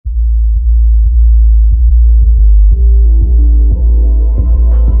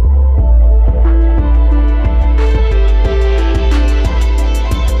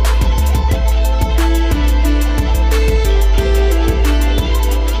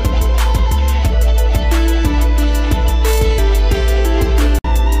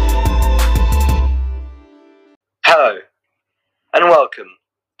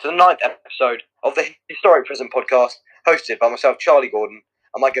the 9th episode of the Historic Prison Podcast, hosted by myself, Charlie Gordon,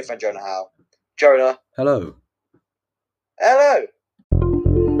 and my good friend Jonah Howe. Jonah. Hello. Hello.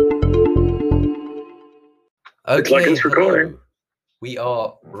 Okay, like it's recording. hello. We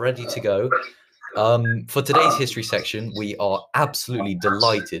are ready to go. For today's history section, we are absolutely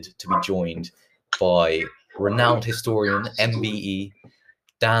delighted to be joined by renowned historian, MBE,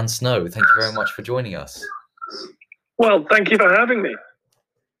 Dan Snow. Thank you very much for joining us. Well, thank you for having me.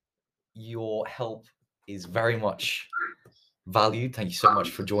 Your help is very much valued. Thank you so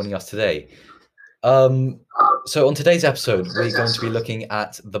much for joining us today. So on today's episode, we're going to be looking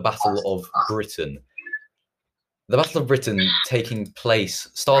at the Battle of Britain. The Battle of Britain taking place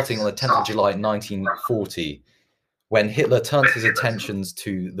starting on the 10th of July 1940, when Hitler turned his attentions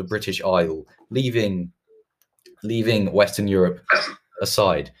to the British Isle, leaving Western Europe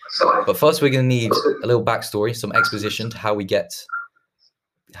aside. But first, we're going to need a little backstory, some exposition to how we get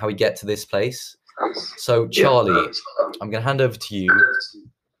to this place. So, Charlie, I'm going to hand over to you.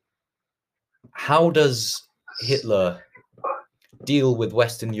 How does Hitler deal with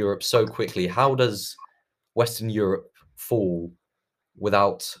Western Europe so quickly? How does Western Europe fall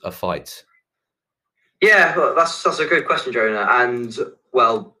without a fight? Yeah, well, that's a good question, Jonah. And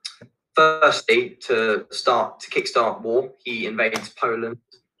well, firstly, to kickstart war, he invades Poland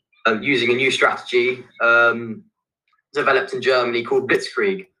using a new strategy developed in Germany called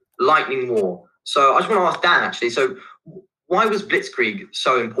Blitzkrieg, Lightning War. So I just want to ask Dan, actually. So why was Blitzkrieg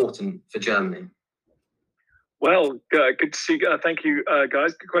so important for Germany? Well, good to see you. Thank you,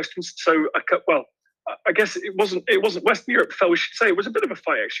 guys. Good questions. So, I guess it wasn't Western Europe fell. We should say it was a bit of a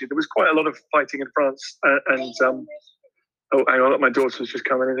fight, actually. There was quite a lot of fighting in France, oh, hang on, my daughter's just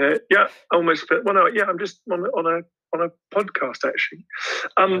coming in here. Yeah, almost. Well, no, yeah, I'm just on a podcast, actually.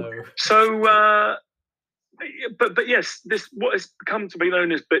 But yes, this what has come to be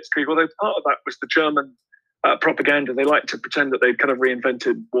known as Blitzkrieg. Although part of that was the German propaganda. They like to pretend that they'd kind of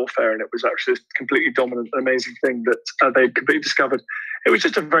reinvented warfare, and it was actually this completely dominant, amazing thing that they'd completely discovered. It was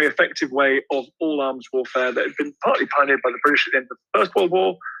just a very effective way of all-arms warfare that had been partly pioneered by the British at the end of the First World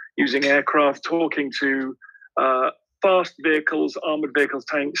War, using aircraft, talking to fast vehicles, armoured vehicles,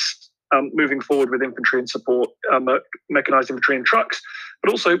 tanks, moving forward with infantry and support, mechanised infantry and trucks,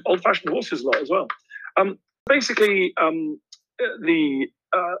 but also old-fashioned horses a lot as well. Basically, the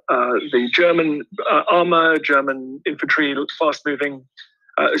German armour, German infantry, fast-moving,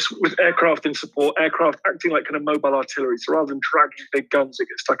 with aircraft in support, aircraft acting like kind of mobile artillery. So rather than dragging big guns that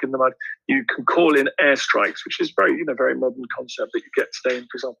get stuck in the mud, you can call in airstrikes, which is very modern concept that you get today in,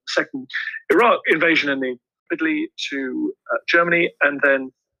 for example, the second Iraq invasion in the Italy to Germany. And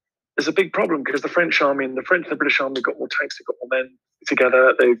then there's a big problem because the French army and the British army got more tanks, they've got more men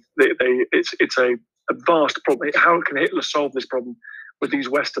together. It's a vast problem. How can Hitler solve this problem with these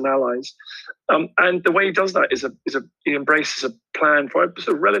Western allies? And the way he does that is he embraces a plan for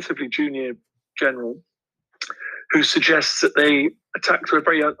a relatively junior general who suggests that they attack through a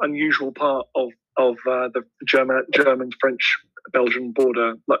very unusual part of the German, French, Belgian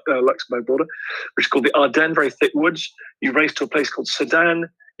border, Luxembourg border, which is called the Ardennes, very thick woods. You race to a place called Sedan,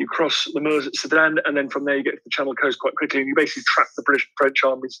 you cross the moors at Sedan, and then from there you get to the Channel Coast quite quickly, and you basically trap the British and French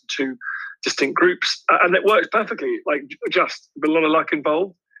armies in two distinct groups, and it works perfectly, just with a lot of luck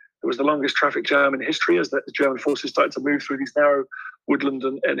involved. It was the longest traffic jam in history as the German forces started to move through these narrow woodland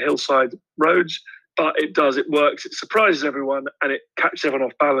and hillside roads, but it works, it surprises everyone, and it catches everyone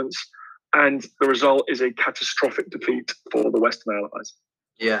off balance, and the result is a catastrophic defeat for the Western Allies.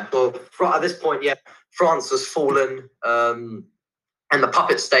 Yeah, well, at this point, France has fallen, and the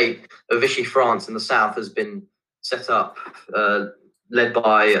puppet state of Vichy France in the south has been set up, led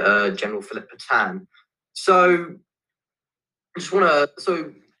by General Philippe Pétain. So let's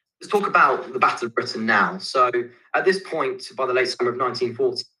talk about the Battle of Britain now. So at this point, by the late summer of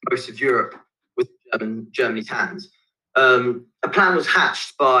 1940, most of Europe was in Germany's hands. A plan was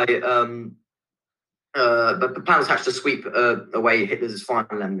hatched to sweep away Hitler's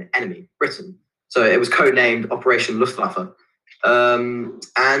final enemy, Britain. So it was codenamed Operation Luftwaffe. And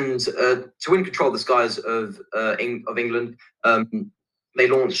to win control of the skies of England, they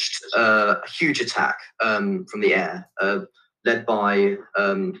launched a huge attack from the air, led by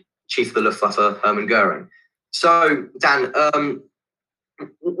Chief of the Luftwaffe, Hermann Goering. So, Dan,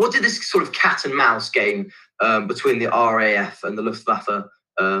 what did this sort of cat and mouse game between the RAF and the Luftwaffe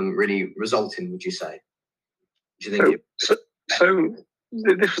really result in, would you say? Do you think so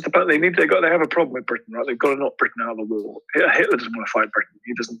this was the part they have a problem with Britain, right? They've got to knock Britain out of the war. Hitler doesn't want to fight Britain.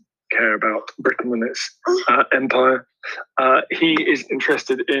 He doesn't care about Britain and its empire. He is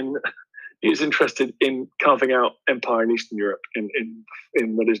interested in he is interested in carving out empire in Eastern Europe, in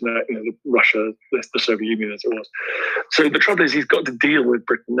what is now Russia, the Soviet Union as it was. So the trouble is, he's got to deal with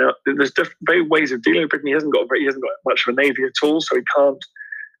Britain now. There's different ways of dealing with Britain. He hasn't got much of a navy at all, so he can't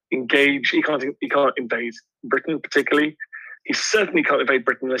engage. He can't invade Britain particularly. He certainly can't invade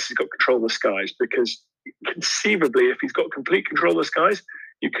Britain unless he's got control of the skies, because conceivably, if he's got complete control of the skies,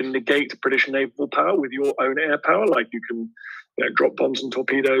 you can negate British naval power with your own air power. Like you can drop bombs and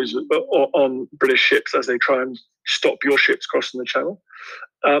torpedoes on British ships as they try and stop your ships crossing the channel.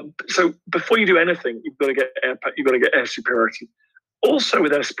 So before you do anything, you've got to get air superiority. Also,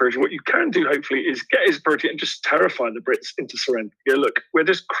 with air superiority, what you can do, hopefully, is get air superiority and just terrify the Brits into surrender. Look, we're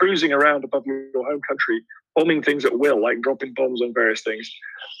just cruising around above your home country, bombing things at will, like dropping bombs on various things.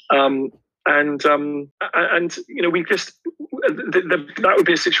 We just that would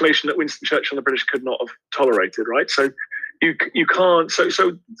be a situation that Winston Churchill and the British could not have tolerated, right? So you can't. So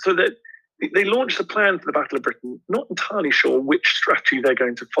that they launched a plan for the Battle of Britain, not entirely sure which strategy they're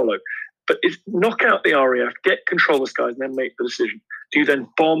going to follow. But it's knock out the RAF, get control of the skies, and then make the decision. Do you then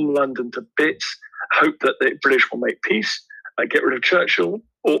bomb London to bits, hope that the British will make peace, get rid of Churchill,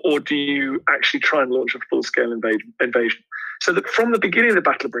 or do you actually try and launch a full-scale invasion? So that from the beginning of the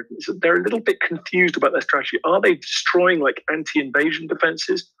Battle of Britain, they're a little bit confused about their strategy. Are they destroying like anti-invasion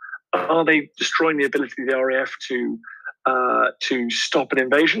defences? Are they destroying the ability of the RAF to stop an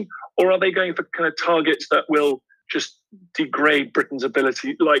invasion? Or are they going for kind of targets that will just degrade Britain's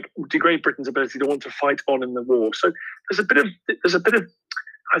ability to want to fight on in the war? So there's a bit of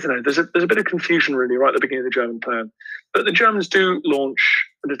I don't know. There's a bit of confusion really right at the beginning of the German plan. But the Germans do launch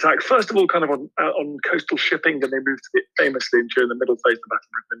an attack. First of all, kind of on coastal shipping, then they move to the famously during the middle phase of the Battle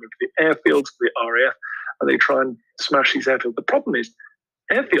of Britain, they move to the airfields, to the RAF, and they try and smash these airfields. The problem is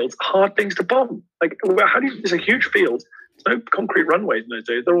airfields are hard things to bomb. Like, there's a huge field. There's no concrete runways in those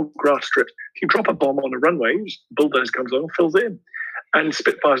days. They're all grass strips. If you drop a bomb on a runway, a bulldozer comes along and fills it in. And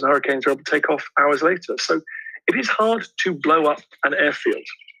Spitfires and Hurricanes are able to take off hours later. So it is hard to blow up an airfield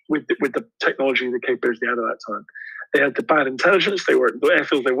with the technology and the capability they had at that time. They had the bad intelligence. The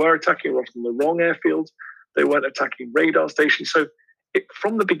airfields they were attacking were often the wrong airfields. They weren't attacking radar stations. So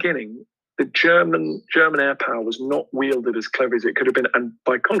from the beginning, the German air power was not wielded as clever as it could have been. And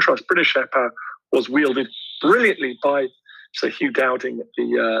by contrast, British air power was wielded brilliantly by Sir Hugh Dowding,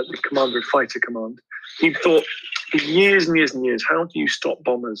 the commander of Fighter Command. He thought for years and years and years, how do you stop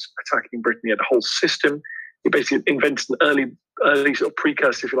bombers attacking Britain? He had a whole system. He basically invented an early sort of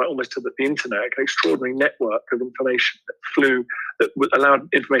precursor, if you like, almost to the internet, an extraordinary network of information that allowed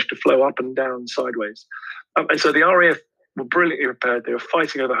information to flow up and down sideways. And so the RAF were brilliantly prepared. They were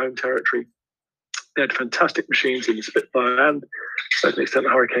fighting over home territory. They had fantastic machines in the Spitfire and, to a certain extent,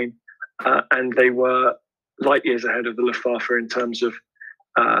 the Hurricane. And they were light years ahead of the Luftwaffe in terms of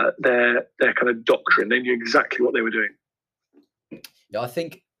their kind of doctrine. They knew exactly what they were doing. Yeah, I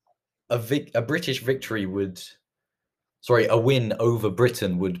think a British victory a win over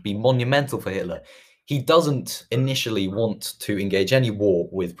Britain would be monumental for Hitler. He doesn't initially want to engage any war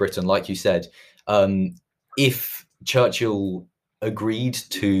with Britain, like you said. If Churchill agreed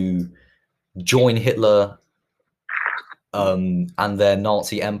to join Hitler and their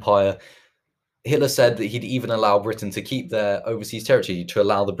Nazi empire, Hitler said that he'd even allow Britain to keep their overseas territory to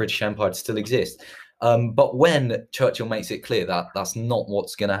allow the British Empire to still exist. But when Churchill makes it clear that that's not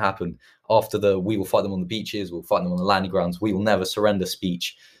what's going to happen after the "we will fight them on the beaches, we'll fight them on the landing grounds, we will never surrender"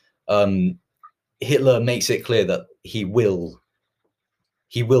 speech, Hitler makes it clear that he will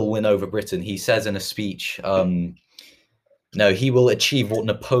win over Britain. He says in a speech, no, he will achieve what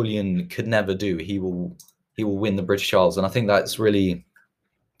Napoleon could never do. He will win the British Isles. And I think it really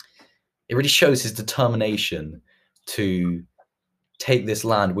shows his determination to take this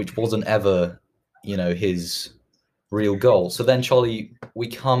land, which wasn't ever, his real goal. So then, Charlie, we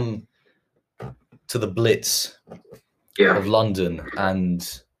come to the Blitz of London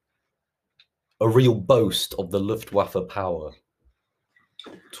and a real boast of the Luftwaffe power.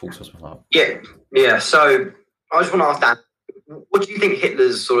 Talk to us about that. Yeah. So I just want to ask Dan, what do you think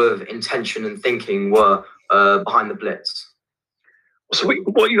Hitler's sort of intention and thinking were behind the Blitz? So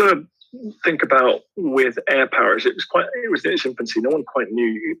what you got to think about with air power is it was in its infancy. No one quite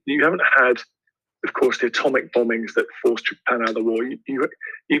knew. You haven't had, of course, the atomic bombings that forced Japan out of the war.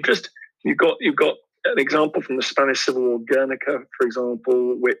 You've got an example from the Spanish Civil War, Guernica, for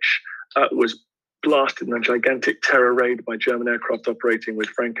example, which was blasted in a gigantic terror raid by German aircraft operating with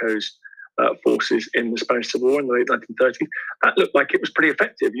Franco's forces in the Spanish Civil War in the late 1930s. That looked like it was pretty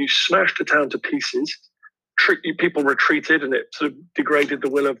effective. You smashed the town to pieces, people retreated, and it sort of degraded the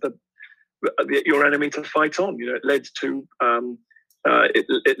will of your enemy to fight on. It led to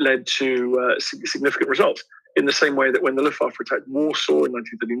it led to significant results. In the same way that when the Luftwaffe attacked Warsaw in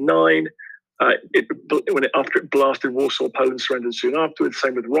 1939, after it blasted Warsaw, Poland surrendered soon afterwards.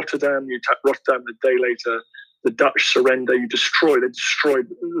 Same with Rotterdam. You attacked Rotterdam, a day later, the Dutch surrender.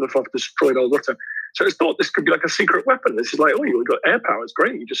 Luftwaffe destroyed old Rotterdam. So it's thought this could be like a secret weapon. This is like, oh, you've got air power, it's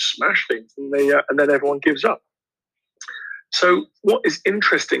great. You just smash things, and then everyone gives up. So what is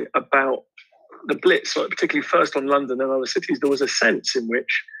interesting about the Blitz, particularly first on London and other cities, there was a sense in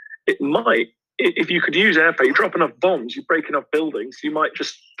which it might, if you could use air power, you drop enough bombs, you break enough buildings, you might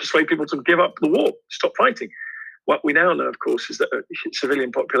just persuade people to give up the war, stop fighting. What we now know, of course, is that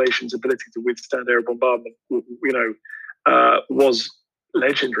civilian population's ability to withstand air bombardment, was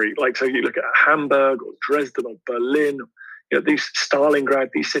legendary. Like, so you look at Hamburg or Dresden or Berlin, these Stalingrad,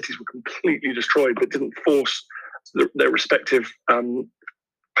 these cities were completely destroyed, but didn't force their respective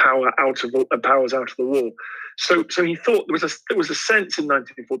powers out of the war. So he thought there was a sense in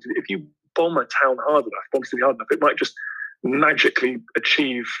 1940 that if you bomb a town hard enough, bomb city hard enough, it might just magically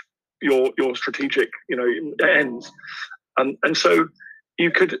achieve your strategic ends. And so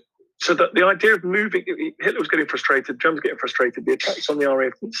you could. So that the idea of moving, Hitler was getting frustrated, Germans were getting frustrated. The attacks on the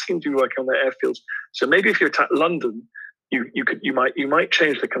RAF didn't seem to be working on their airfields. So maybe if you attack London, you might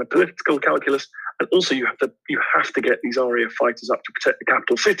change the kind of political calculus, and also you have to get these RAF fighters up to protect the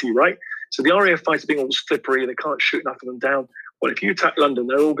capital city, right? So the RAF fighters being all slippery, they can't shoot enough of them down. Well, if you attack London,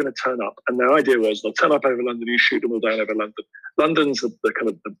 they're all going to turn up, and their idea was they'll turn up over London, you shoot them all down over London. London's the kind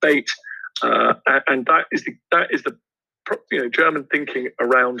of the bait, and that is the German thinking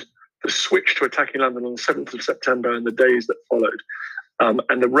around the switch to attacking London on the 7th of September and the days that followed.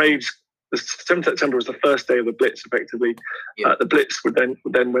 And the raids, the 7th of September was the first day of the Blitz, effectively. Yeah. The Blitz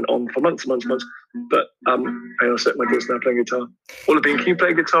then went on for months. But hang on a sec, my daughter's now playing guitar. Olivine, can you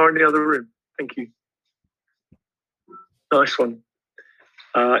play guitar in the other room? Thank you. Nice one.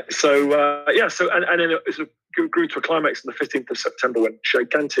 And then it grew to a climax on the 15th of September when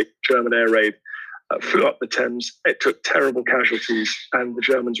gigantic German air raid flew up the Thames. It took terrible casualties, and the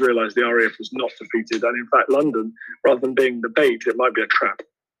Germans realised the RAF was not defeated. And in fact, London, rather than being the bait, it might be a trap.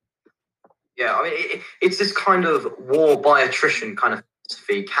 Yeah, I mean, it's this kind of war by attrition kind of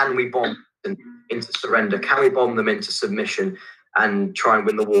philosophy. Can we bomb them into surrender? Can we bomb them into submission and try and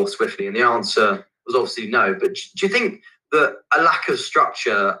win the war swiftly? And the answer was obviously no. But do you think that a lack of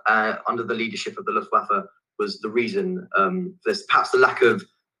structure under the leadership of the Luftwaffe was the reason for this? Perhaps the lack of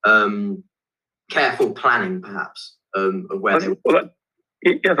careful planning, perhaps, of where they were.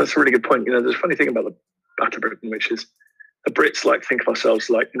 Yeah, that's a really good point. There's a funny thing about the Battle of Britain, which is the Brits think of ourselves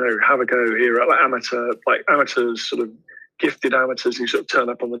have a go here, amateurs, sort of gifted amateurs who sort of turn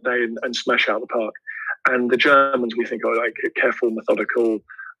up on the day and smash out the park. And the Germans, we think, are careful, methodical,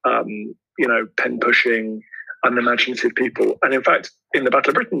 pen pushing, unimaginative people. And in fact, in the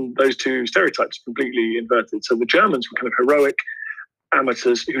Battle of Britain, those two stereotypes are completely inverted. So the Germans were kind of heroic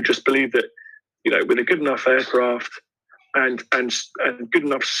amateurs who just believed that, with a good enough aircraft and good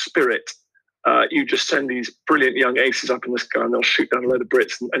enough spirit, you just send these brilliant young aces up in the sky and they'll shoot down a load of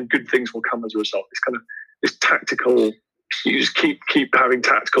Brits and good things will come as a result. It's kind of this tactical, you just keep having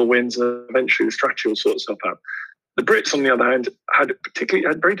tactical wins and eventually the strategy will sort itself out. The Brits, on the other hand, had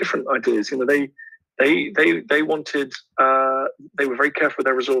very different ideas. They wanted, they were very careful with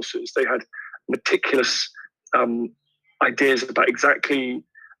their resources. They had meticulous ideas about exactly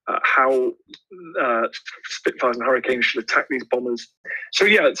how Spitfires and Hurricanes should attack these bombers. So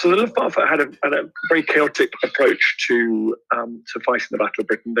the Luftwaffe had a very chaotic approach to fighting the Battle of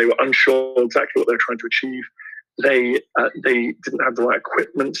Britain. They were unsure exactly what they were trying to achieve. They didn't have the right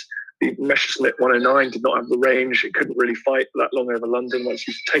equipment. The Messerschmitt 109 did not have the range. It couldn't really fight that long over London. Once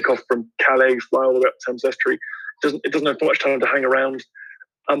you take off from Calais, fly all the way up Thames Estuary, it doesn't have much time to hang around.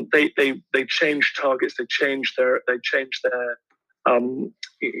 They changed targets. They changed their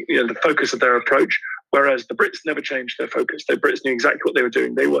the focus of their approach, whereas the Brits never changed their focus. The Brits knew exactly what they were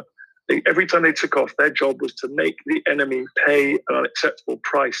doing. Every time they took off, their job was to make the enemy pay an unacceptable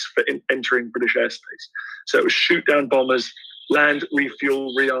price for entering British airspace. So it was shoot down bombers, land,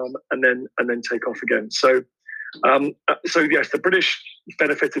 refuel, rearm, and then take off again. So yes, the British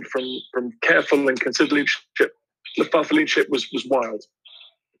benefited from careful and considered leadership. Luftwaffe leadership was wild.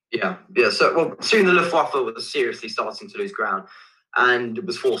 Yeah. So, soon the Luftwaffe was seriously starting to lose ground and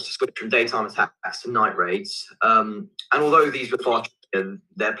was forced to switch from daytime attacks to night raids. And although these were far trickier,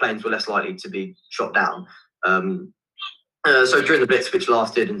 their planes were less likely to be shot down. So during the Blitz, which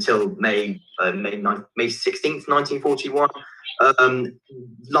lasted until May 16th, 1941,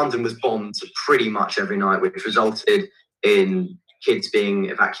 London was bombed pretty much every night, which resulted in kids being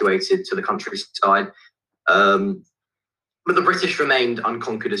evacuated to the countryside. But the British remained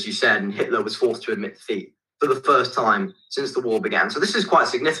unconquered, as you said, and Hitler was forced to admit defeat for the first time since the war began. So this is quite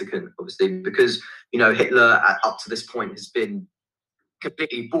significant, obviously, because, you know, Hitler up to this point has been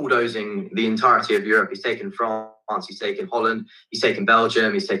completely bulldozing the entirety of Europe. He's taken France, he's taken Holland, he's taken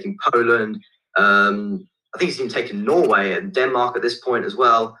Belgium, he's taken Poland. I think he's even taken Norway and Denmark at this point as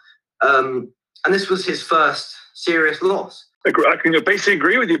well. And this was his first serious loss. I can basically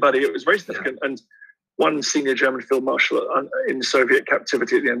agree with you, buddy. It was very significant. Yeah. And one senior German field marshal in Soviet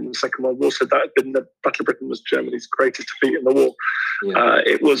captivity at the end of the Second World War said that had been the Battle of Britain was Germany's greatest defeat in the war. Yeah.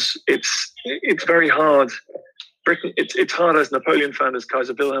 It's very hard. Britain, it's hard as Napoleon found, as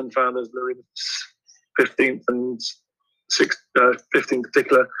Kaiser Wilhelm found, as Louis XV and 15th in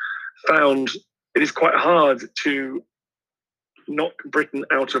particular found. It is quite hard to knock Britain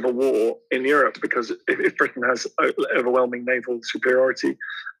out of a war in Europe, because if Britain has overwhelming naval superiority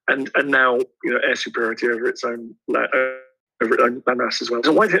and now, you know, air superiority over its own landmass as well.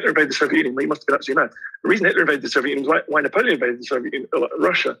 So why did Hitler invade the Soviet Union? Well, he must have been absolutely mad. The reason Hitler invaded the Soviet Union was why Napoleon invaded the Soviet Union,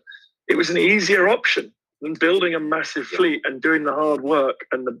 Russia. It was an easier option than building a massive fleet and doing the hard work.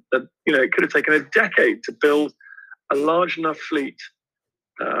 And you know, it could have taken a decade to build a large enough fleet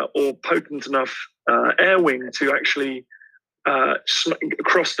or potent enough air wing to actually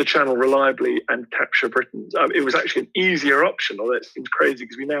cross the Channel reliably and capture Britain. It was actually an easier option, although it seems crazy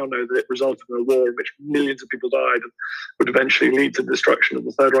because we now know that it resulted in a war in which millions of people died and would eventually lead to the destruction of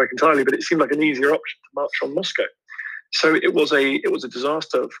the Third Reich entirely. But it seemed like an easier option to march on Moscow. So it was a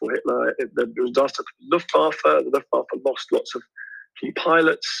disaster for Hitler. It was a disaster for the Luftwaffe. The Luftwaffe lost lots of key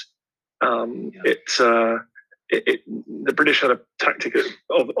pilots. The British had a tactic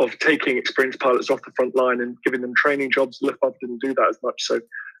of taking experienced pilots off the front line and giving them training jobs. The Luftwaffe didn't do that as much. So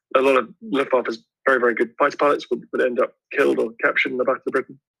a lot of Luftwaffe's very, very good fighter pilots would end up killed or captured in the Battle of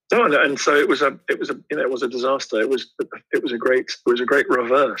Britain. And so it was a disaster. It was a great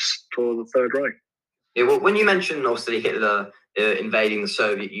reverse for the Third Reich. Yeah, well, when you mentioned obviously Hitler invading the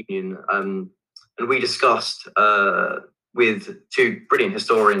Soviet Union, and we discussed with two brilliant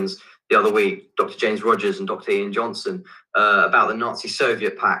historians the other week, Dr. James Rogers and Dr. Ian Johnson, about the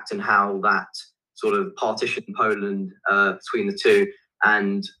Nazi-Soviet pact and how that sort of partitioned Poland between the two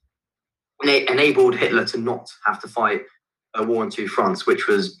and enabled Hitler to not have to fight a war on two fronts, which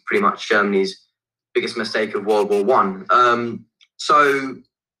was pretty much Germany's biggest mistake of World War I.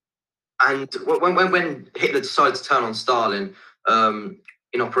 And when Hitler decided to turn on Stalin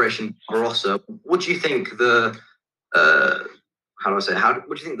in Operation Barbarossa, what do you think what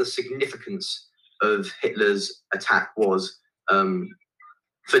do you think the significance of Hitler's attack was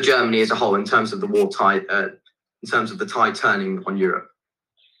for Germany as a whole in terms of the war tide, in terms of the tide turning on Europe?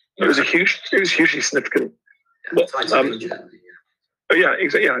 It was hugely significant. Yeah, exactly. Yeah.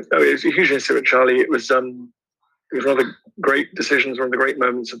 It was hugely significant, Charlie. It was one of the great decisions, one of the great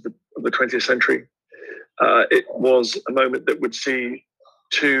moments of the 20th century. It was a moment that would see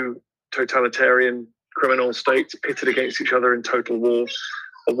two totalitarian criminal states pitted against each other in total war,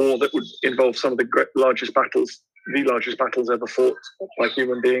 a war that would involve some of the largest battles ever fought by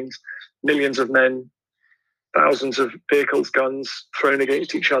human beings, millions of men, thousands of vehicles, guns thrown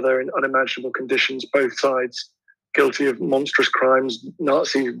against each other in unimaginable conditions, both sides guilty of monstrous crimes,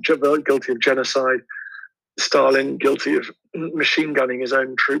 Nazi guilty of genocide, Stalin guilty of machine gunning his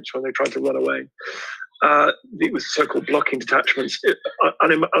own troops when they tried to run away. It was so-called blocking detachments.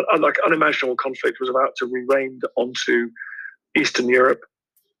 Unimaginable conflict was about to re-rain onto Eastern Europe.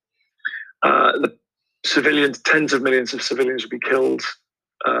 The civilians, tens of millions of civilians would be killed,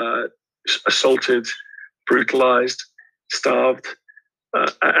 assaulted, brutalized, starved,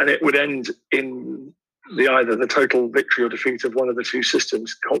 and it would end in either the total victory or defeat of one of the two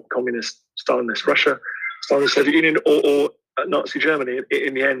systems: communist, Stalinist Russia, Stalinist Soviet Union, or Nazi Germany.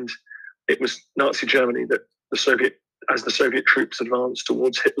 In the end, it was Nazi Germany that the Soviet troops advanced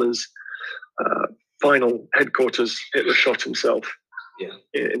towards Hitler's final headquarters. Hitler shot himself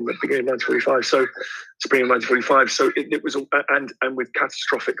in the beginning of 1945. So spring of 1945. So it was, and with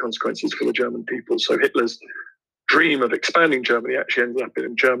catastrophic consequences for the German people. So Hitler's dream of expanding Germany actually ended up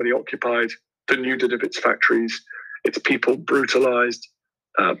in Germany occupied, denuded of its factories, its people brutalized,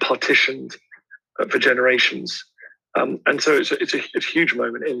 partitioned for generations. And so it's a huge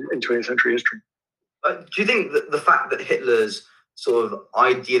moment in 20th century history. Do you think that the fact that Hitler's sort of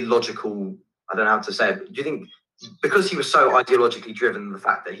ideological, I don't know how to say it, but do you think because he was so ideologically driven, the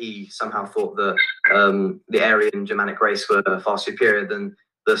fact that he somehow thought that the Aryan Germanic race were far superior than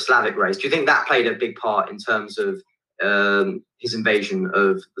the Slavic race, do you think that played a big part in terms of his invasion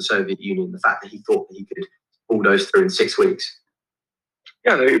of the Soviet Union, the fact that he thought that he could bulldoze through in 6 weeks?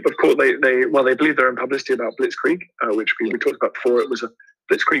 Yeah, of course they believe their own publicity about Blitzkrieg, which we talked about before.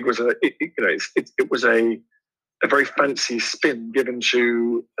 Blitzkrieg was it was a very fancy spin given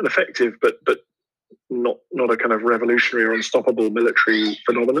to an effective but not a kind of revolutionary or unstoppable military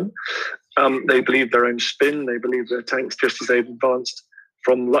phenomenon. They believed their own spin. They believed their tanks, just as they advanced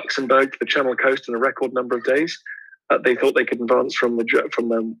from Luxembourg to the Channel coast in a record number of days. They thought they could advance from the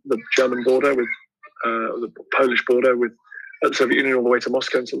German border with the Polish border with the Soviet Union all the way to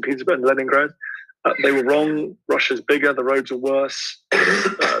Moscow and St. Petersburg and Leningrad. They were wrong. Russia's bigger. The roads are worse.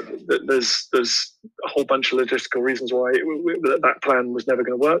 There's a whole bunch of logistical reasons why that plan was never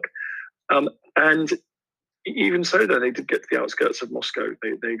going to work. And even so, though, they did get to the outskirts of Moscow.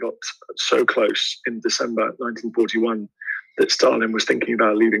 They got so close in December 1941 that Stalin was thinking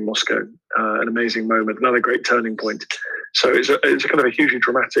about leaving Moscow. An amazing moment, another great turning point. So it's a kind of a hugely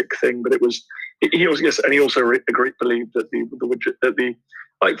dramatic thing, but it was. He also believed that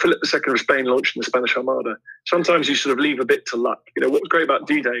like Philip II of Spain launching the Spanish Armada. Sometimes you sort of leave a bit to luck. What was great about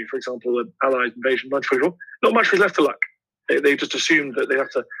D-Day, for example, the Allied invasion of 1944, not much was left to luck. They just assumed that they'd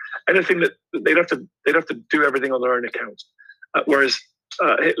have to do everything on their own account. Whereas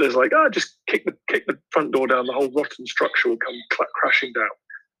Hitler's like, just kick the front door down, the whole rotten structure will come crashing down.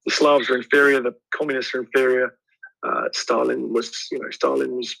 The Slavs are inferior, the communists are inferior. Stalin was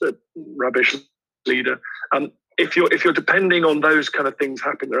a rubbish leader. If you're depending on those kind of things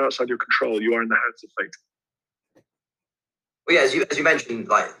happening, they're outside your control. You are in the hands of fate. Well, yeah, as you mentioned,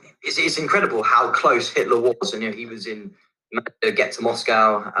 like it's incredible how close Hitler was, and he was in to get to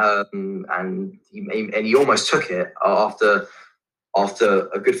Moscow, and he almost took it after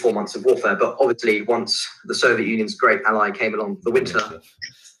a good 4 months of warfare. But obviously, once the Soviet Union's great ally came along, the winter,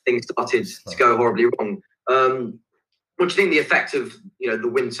 things started to go horribly wrong. What do you think the effect of the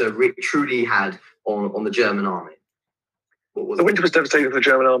winter truly had on the German army? The winter was devastating for the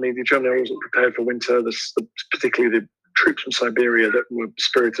German army. The German army wasn't prepared for winter. Particularly the troops from Siberia that were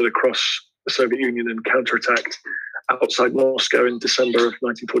spirited across the Soviet Union and counterattacked outside Moscow in December of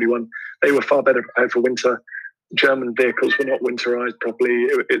 1941. They were far better prepared for winter. German vehicles were not winterized properly.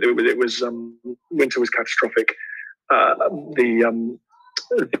 It was winter was catastrophic. The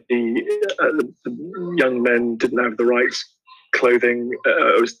young men didn't have the right clothing.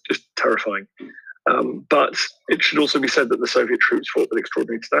 It was just terrifying. But it should also be said that the Soviet troops fought with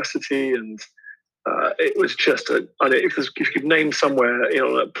extraordinary tenacity, and it was just if you could name somewhere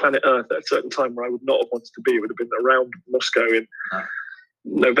on planet Earth at a certain time where I would not have wanted to be, it would have been around Moscow in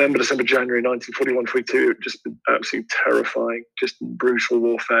November, December, January 1941, 42. It would just been absolutely terrifying, just brutal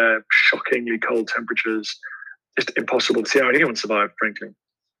warfare, shockingly cold temperatures, just impossible to see how anyone survived, frankly.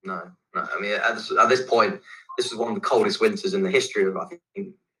 No. I mean, at this point, this was one of the coldest winters in the history of, I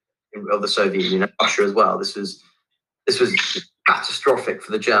think, of the Soviet Union and Russia as well. This was catastrophic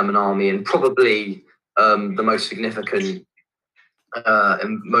for the German army, and probably the most significant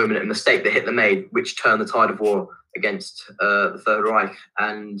moment and mistake that Hitler made, which turned the tide of war against the Third Reich,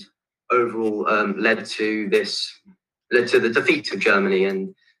 and overall led to the defeat of Germany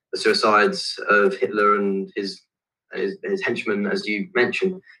and the suicides of Hitler and his henchmen, as you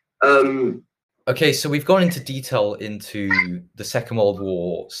mentioned. Okay, so we've gone into detail into the Second World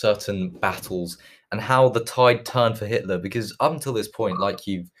War, certain battles, and how the tide turned for Hitler, because up until this point, like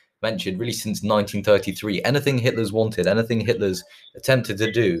you've mentioned, really since 1933, anything Hitler's wanted, anything Hitler's attempted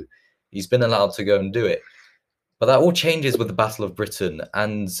to do, he's been allowed to go and do it. But that all changes with the Battle of Britain,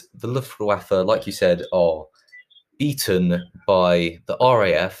 and the Luftwaffe, like you said, are beaten by the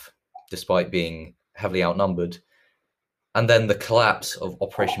RAF, despite being heavily outnumbered, and then the collapse of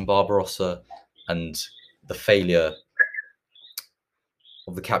Operation Barbarossa and the failure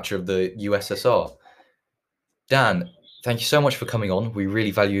of the capture of the USSR. Dan, thank you so much for coming on. We really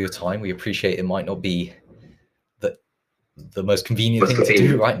value your time. We appreciate it might not be the most convenient thing to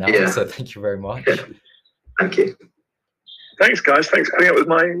do right now, so thank you very much. Thank you. Thanks, guys. Thanks for putting up with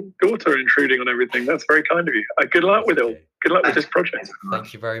my daughter intruding on everything. That's very kind of you. Good luck with it all. Good luck with this project.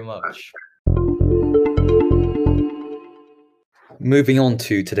 Thank you very much. Moving on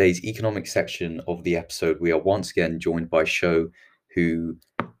to today's economic section of the episode, we are once again joined by Sho, who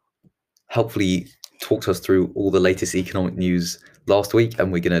helpfully talked us through all the latest economic news last week,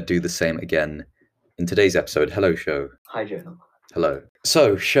 and we're going to do the same again in today's episode. Hello, Sho. Hi, Joe. Hello.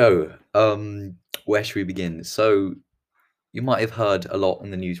 So, Sho, where should we begin? So, you might have heard a lot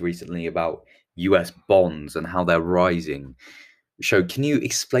in the news recently about US bonds and how they're rising. Sho, can you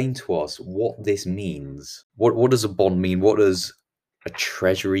explain to us what this means? What does a bond mean? What does a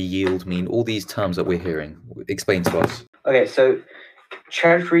treasury yield mean? All these terms that we're hearing. Explain to us. Okay, so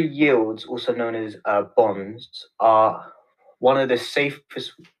treasury yields, also known as bonds, are one of the safest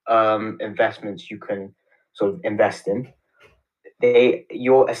investments you can sort of invest in.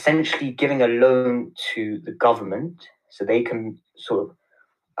 You're essentially giving a loan to the government, so they can sort of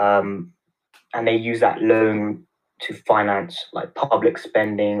and they use that loan to finance like public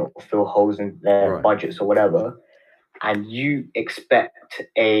spending or fill holes in their budgets or whatever, and you expect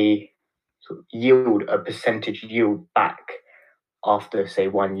a sort of yield, a percentage yield back after say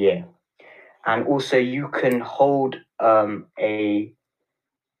 1 year. And also you can hold these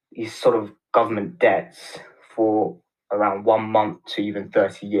sort of government debts for around 1 month to even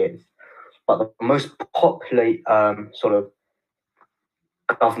 30 years. But the most popular sort of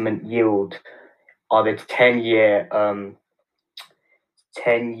government yield are the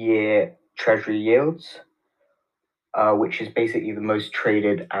 10-year treasury yields, which is basically the most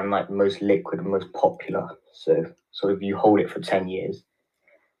traded and like most liquid and most popular. So sort of you hold it for 10 years.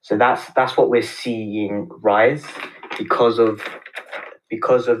 So that's what we're seeing rise because of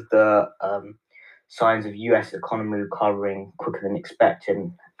the signs of US economy recovering quicker than expected,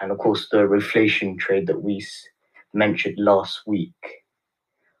 and of course the reflation trade that we mentioned last week,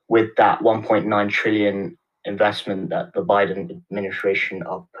 with that 1.9 trillion investment that the Biden administration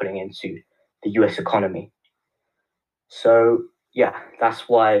are putting into the US economy. So yeah, that's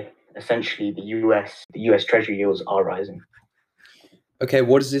why essentially the US Treasury yields are rising. Okay,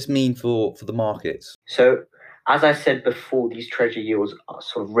 what does this mean for the markets? So as I said before, these Treasury yields are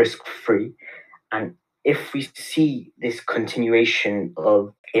sort of risk-free, and if we see this continuation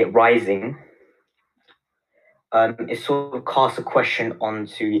of it rising, it sort of casts a question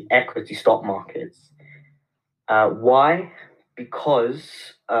onto the equity stock markets. Why?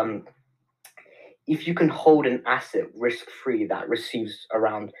 Because if you can hold an asset risk-free that receives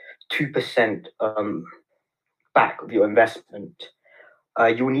around 2% back of your investment,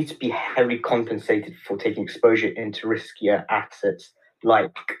 you will need to be heavily compensated for taking exposure into riskier assets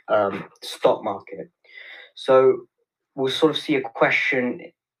like stock market. So we'll sort of see a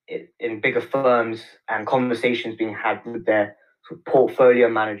question in bigger firms and conversations being had with their sort of portfolio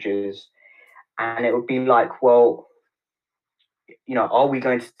managers, and it would be like, well, you know, are we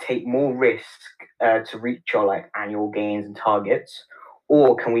going to take more risk to reach our like annual gains and targets,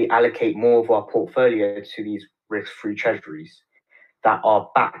 or can we allocate more of our portfolio to these risk-free treasuries that are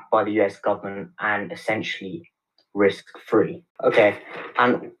backed by the US government and essentially risk-free? Okay,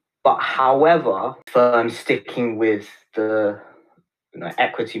 but however, firms sticking with the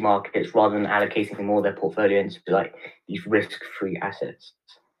equity markets rather than allocating more of their portfolio into like these risk-free assets.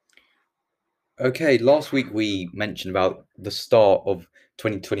 Okay, last week we mentioned about the start of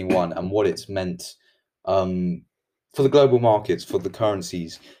 2021 and what it's meant for the global markets, for the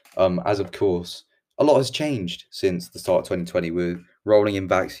currencies, as of course, a lot has changed since the start of 2020. We're rolling in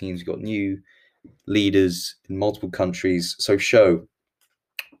vaccines, we've got new leaders in multiple countries. So Sho,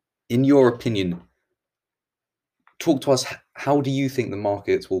 in your opinion, talk to us, how do you think the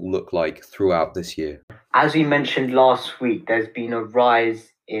markets will look like throughout this year? As we mentioned last week, there's been a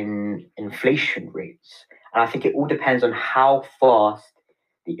rise in inflation rates. And I think it all depends on how fast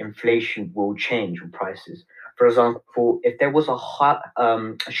the inflation will change in prices. For example, if there was a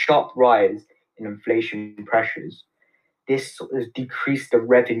sharp rise in inflation pressures, this has decreased the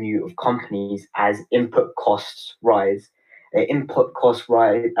revenue of companies as input costs rise. Input costs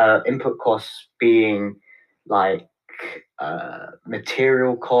being like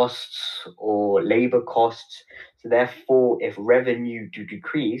material costs or labor costs. So therefore, if revenue do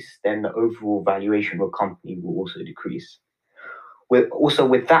decrease, then the overall valuation of a company will also decrease.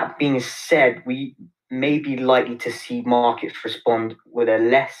 With that being said, we may be likely to see markets respond with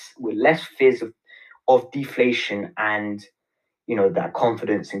less fears of deflation and that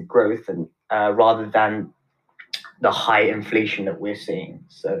confidence in growth, and rather than the high inflation that we're seeing.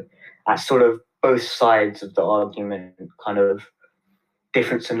 So that's sort of both sides of the argument, kind of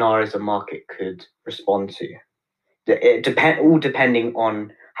different scenarios the market could respond to. It depending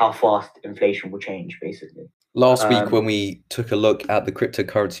on how fast inflation will change, basically. Last week, when we took a look at the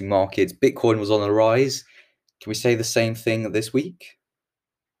cryptocurrency markets, Bitcoin was on the rise. Can we say the same thing this week?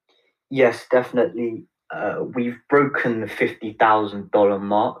 Yes, definitely. We've broken the $50,000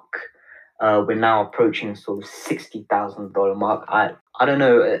 mark. We're now approaching sort of $60,000 mark. I don't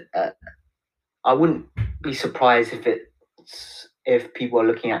know. I wouldn't be surprised if people are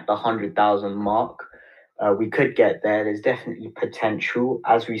looking at the 100,000 mark. We could get there. There's definitely potential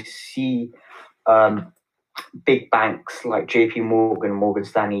as we see big banks like JP Morgan, Morgan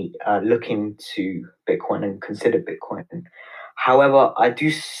Stanley looking to Bitcoin and consider Bitcoin. However, I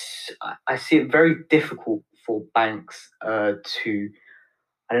see it very difficult for banks to,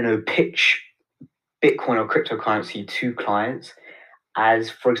 pitch Bitcoin or cryptocurrency to clients, as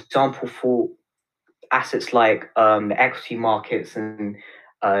for example, for assets like the equity markets and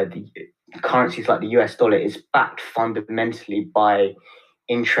the currencies like the US dollar is backed fundamentally by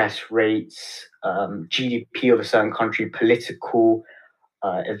interest rates, GDP of a certain country, political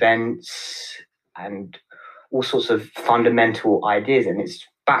events, and all sorts of fundamental ideas, and it's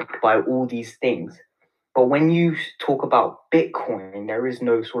backed by all these things. But when you talk about Bitcoin, there is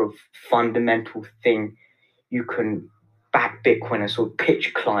no sort of fundamental thing you can back Bitcoin and sort of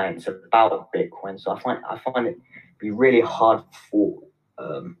pitch clients about Bitcoin. So I find it be really hard for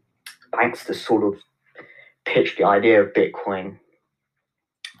banks to sort of pitch the idea of Bitcoin.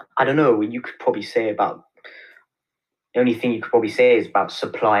 I don't know. You could probably say about the only thing you could probably say is about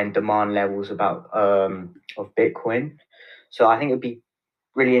supply and demand levels about of Bitcoin. So I think it'd be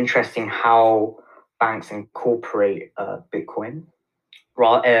really interesting how banks incorporate Bitcoin.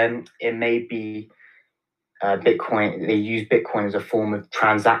 It may be Bitcoin. They use Bitcoin as a form of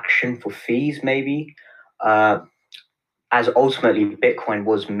transaction for fees, maybe. As ultimately Bitcoin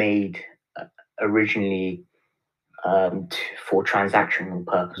was made originally for transactional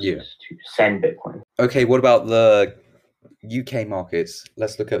purposes to send Bitcoin. Okay, what about the UK markets?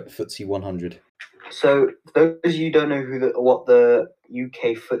 Let's look at FTSE 100. So those of you who don't know what the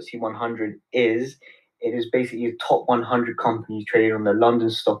UK FTSE 100 is, it is basically the top 100 companies traded on the London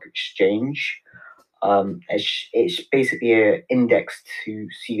Stock Exchange. It's basically an index to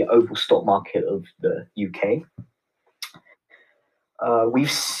see the overall stock market of the UK. We've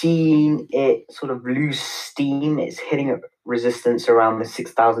seen it sort of lose steam. It's hitting a resistance around the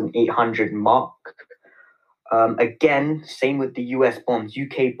 6,800 mark. Again, same with the US bonds.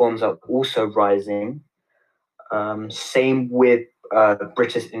 UK bonds are also rising. Same with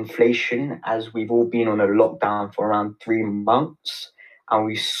British inflation, as we've all been on a lockdown for around 3 months, and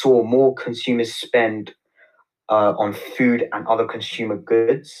we saw more consumers spend on food and other consumer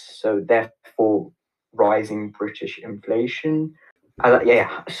goods. So therefore, rising British inflation.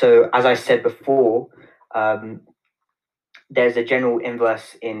 So as I said before, there's a general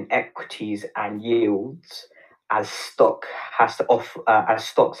inverse in equities and yields, as stocks have to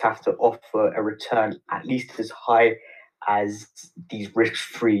offer a return at least as high as these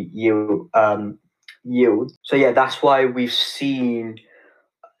risk-free yields. So yeah, that's why we've seen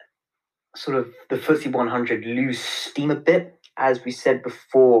sort of the FTSE 100 lose steam a bit, as we said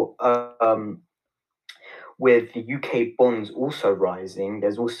before. With the UK bonds also rising,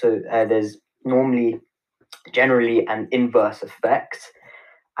 there's generally an inverse effect,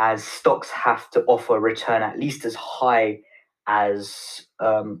 as stocks have to offer a return at least as high as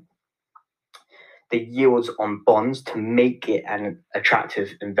the yields on bonds to make it an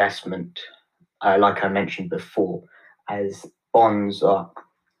attractive investment, like I mentioned before, as bonds are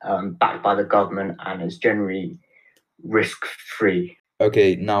backed by the government and is generally risk-free.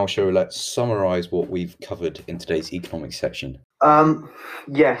 Okay, now Sho, let's summarize what we've covered in today's economics section.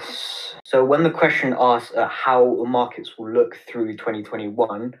 Yes. So when the question asks how markets will look through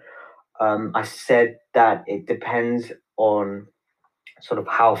 2021, I said that it depends on sort of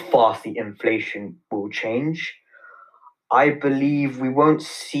how fast the inflation will change. I believe we won't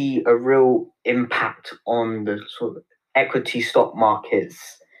see a real impact on the sort of equity stock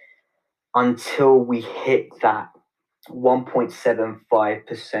markets until we hit that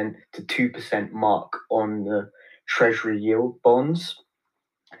 1.75% to 2% mark on the Treasury yield bonds.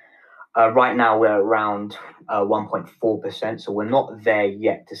 Right now we're around 1.4%, so we're not there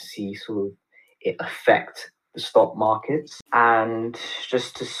yet to see sort of it affect the stock markets. And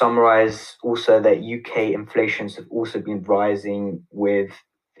just to summarize also, that UK inflations have also been rising with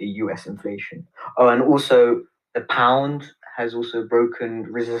the US inflation. Oh, and also the pound has also broken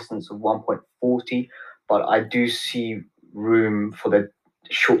resistance of 1.40, but I do see room for the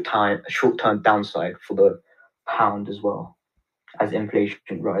short-term downside for the pound as well, as inflation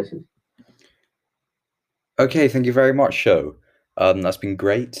rises. Okay, thank you very much, Sho. That's been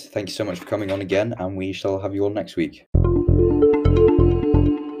great. Thank you so much for coming on again, and we shall have you on next week.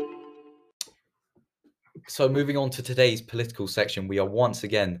 So moving on to today's political section, we are once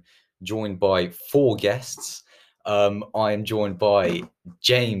again joined by 4 guests. I am joined by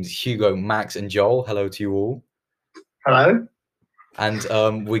James, Hugo, Max, and Joel. Hello to you all. Hello.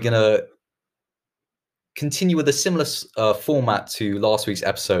 And we're going to continue with a similar format to last week's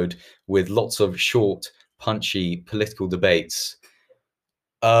episode, with lots of short, punchy political debates.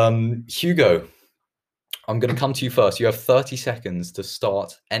 Hugo, I'm going to come to you first. You have 30 seconds to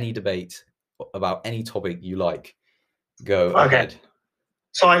start any debate about any topic you like. Go ahead.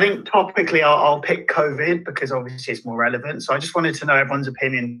 So I think topically I'll pick COVID, because obviously it's more relevant. So I just wanted to know everyone's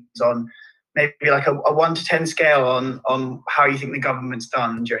opinions on maybe like a 1 to 10 scale on how you think the government's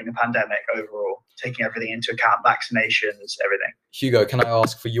done during the pandemic overall, taking everything into account, vaccinations, everything. Hugo, can I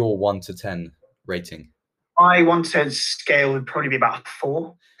ask for your 1 to 10 rating? My 1 to 10 scale would probably be about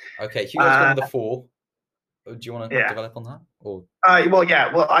 4. Okay, Hugo's gone with a 4. Do you want to develop on that? Or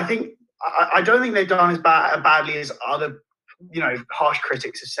Well, I don't think they've done as badly as other, harsh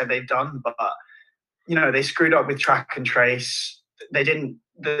critics have said they've done, but they screwed up with track and trace. They didn't.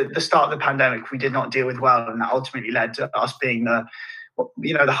 The start of the pandemic, we did not deal with well, and that ultimately led to us being one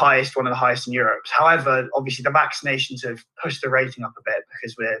of the highest in Europe. However, obviously the vaccinations have pushed the rating up a bit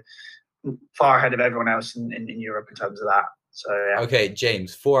because we're far ahead of everyone else in Europe in terms of that. So yeah. Okay,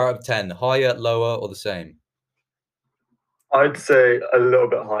 James, 4 out of 10, higher, lower, or the same? I'd say a little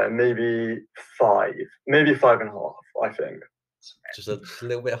bit higher, maybe 5, maybe 5.5. I think. Just a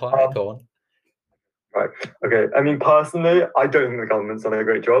little bit higher. Go on. Right. Okay. I mean, personally, I don't think the government's done a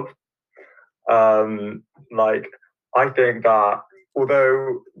great job. I think that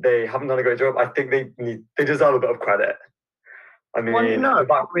although they haven't done a great job, I think they deserve a bit of credit. I mean, the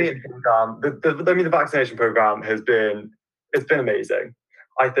vaccination program has been amazing.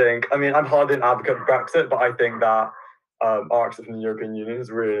 I mean, I'm hardly an advocate for Brexit, but I think that our exit from the European Union has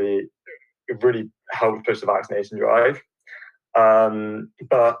really helped push the vaccination drive.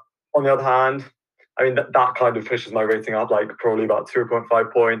 But on the other hand, I mean, that kind of pushes my rating up, like probably about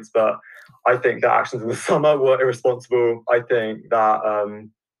 2.5 points. But I think the actions in the summer were irresponsible. I think that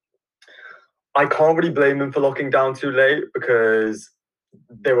I can't really blame them for locking down too late because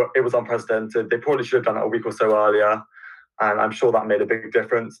it was unprecedented. They probably should have done it a week or so earlier, and I'm sure that made a big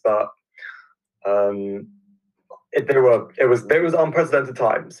difference. But it was unprecedented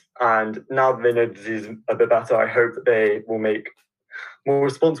times, and now that they know the disease a bit better, I hope that they will make more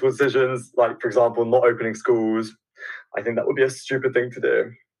responsible decisions, like, for example, not opening schools. I think that would be a stupid thing to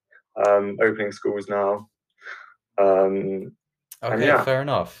do, opening schools now. Fair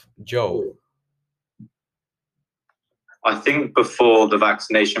enough. Joel? I think before the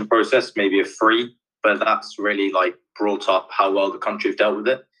vaccination process, maybe a 3, but that's really brought up how well the country have dealt with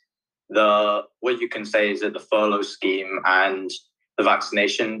it. What you can say is that the furlough scheme and the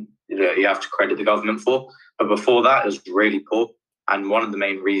vaccination, you have to credit the government for. But before that, it was really poor. And one of the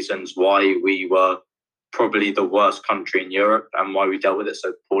main reasons why we were probably the worst country in Europe and why we dealt with it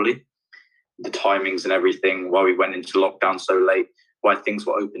so poorly, the timings and everything, why we went into lockdown so late, why things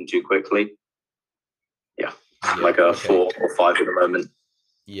were open too quickly. Yeah, a 4 or 5 at the moment.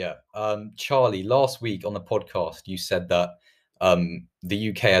 Yeah. Charlie, last week on the podcast, you said that the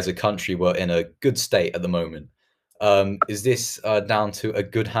UK as a country were in a good state at the moment. Is this down to a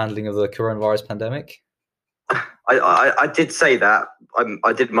good handling of the coronavirus pandemic? I did say that.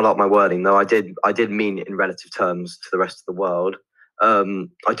 I did mull up my wording, though. I did mean it in relative terms to the rest of the world.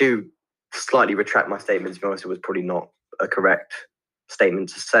 I do slightly retract my statement. To be honest, it was probably not a correct statement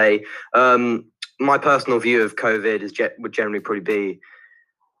to say. My personal view of COVID would generally probably be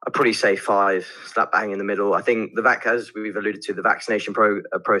a pretty safe 5, slap bang in the middle. I think as we've alluded to, the vaccination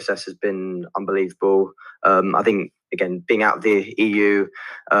process has been unbelievable. I think, again, being out of the EU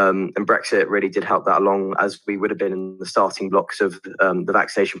and Brexit really did help that along, as we would have been in the starting blocks of the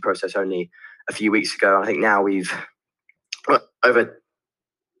vaccination process only a few weeks ago. And I think now we've over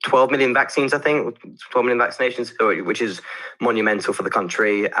 12 million vaccines, I think, 12 million vaccinations, which is monumental for the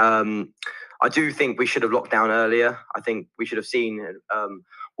country. I do think we should have locked down earlier. I think we should have seen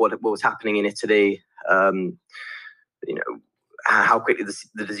what was happening in Italy, how quickly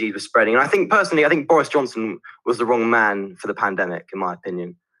the disease was spreading. And I think Boris Johnson was the wrong man for the pandemic, in my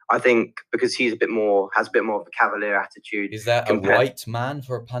opinion. I think because has a bit more of a cavalier attitude. Is that a right man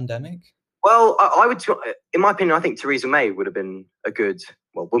for a pandemic? Well, I would, in my opinion, I think Theresa May would have been a good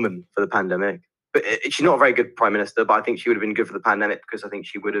woman for the pandemic. But she's not a very good prime minister, but I think she would have been good for the pandemic because I think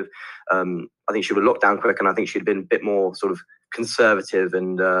she would have locked down quick, and I think she'd have been a bit more sort of conservative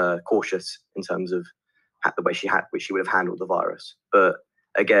and cautious in terms of the way which she would have handled the virus. But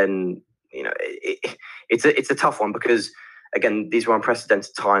again, it's a tough one because, again, these were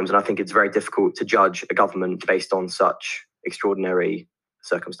unprecedented times, and I think it's very difficult to judge a government based on such extraordinary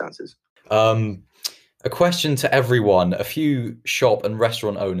circumstances. A question to everyone. A few shop and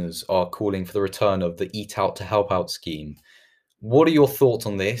restaurant owners are calling for the return of the Eat Out to Help Out scheme. What are your thoughts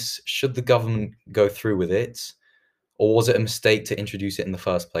on this? Should the government go through with it? Or was it a mistake to introduce it in the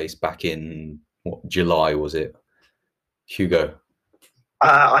first place back in, July, was it? Hugo?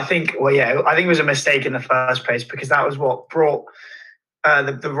 I think it was a mistake in the first place because that was what brought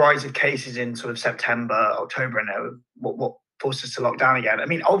the rise of cases in sort of September, October, and what forced us to lock down again. I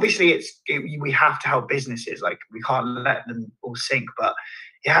mean, obviously, we have to help businesses. We can't let them all sink. But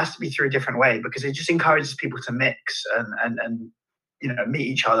it has to be through a different way, because it just encourages people to mix and meet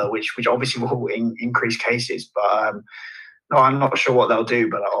each other, which obviously will increase cases. But no, I'm not sure what they'll do.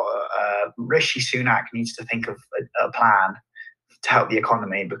 But Rishi Sunak needs to think of a plan to help the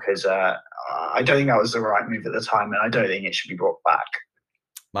economy, because I don't think that was the right move at the time, and I don't think it should be brought back.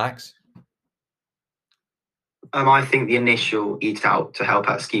 Max? I think the initial Eat Out to Help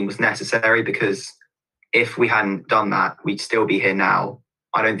Out scheme was necessary, because if we hadn't done that, we'd still be here now.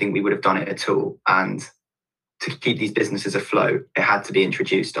 I don't think we would have done it at all. And to keep these businesses afloat, it had to be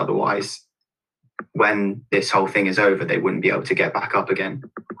introduced. Otherwise, when this whole thing is over, they wouldn't be able to get back up again.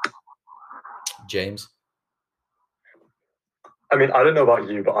 James? I mean, I don't know about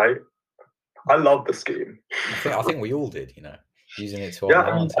you, but I love the scheme. I think we all did, using it to Yeah, our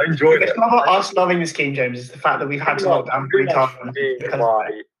advantage. I enjoyed it. It's not about us loving the scheme, James. It's the fact that we've had to lock down 3 times.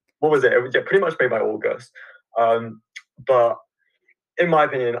 What was it? It was pretty much made by August. But in my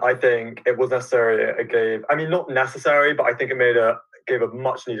opinion, I think it was necessary. It gave, not necessary, but I think it gave a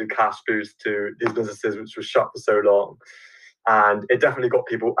much needed cash boost to these businesses, which were shut for so long. And it definitely got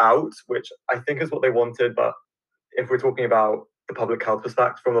people out, which I think is what they wanted. But if we're talking about the public health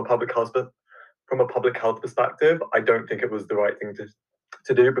perspective, from a public health perspective, I don't think it was the right thing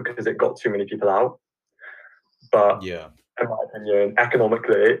to do, because it got too many people out. But yeah, in my opinion,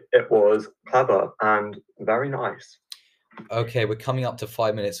 economically, it was clever and very nice. Okay, we're coming up to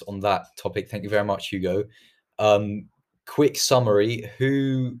 5 minutes on that topic. Thank you very much, Hugo. Quick summary: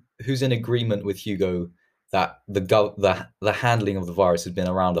 who's in agreement with Hugo that the handling of the virus has been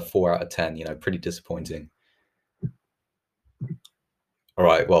around a 4 out of 10? Pretty disappointing. All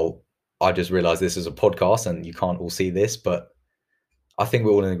right. Well, I just realized this is a podcast and you can't all see this, but I think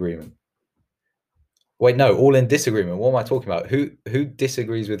we're all in agreement. Wait, no, all in disagreement. What am I talking about? Who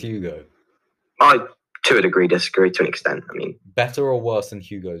disagrees with Hugo? I, to a degree, disagree to an extent. Better or worse than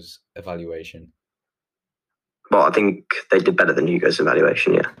Hugo's evaluation? Well, I think they did better than Hugo's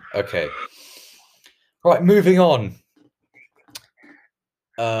evaluation, yeah. Okay. All right, moving on.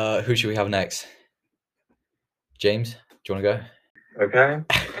 Who should we have next? James, do you want to go? Okay.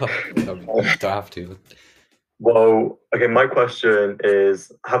 Don't have to. Well, okay, my question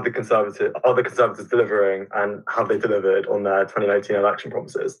is, are the Conservatives delivering, and have they delivered on their 2019 election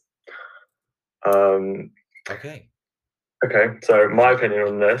promises? Okay, so my opinion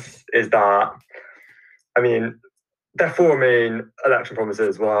on this is that, their 4 main election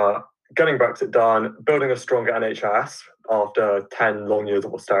promises were getting Brexit done, building a stronger NHS after 10 long years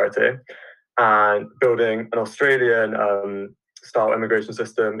of austerity, and building an Australian style immigration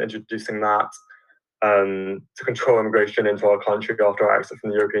system, introducing that to control immigration into our country after our exit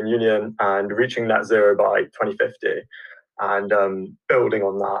from the European Union, and reaching net zero by 2050, and building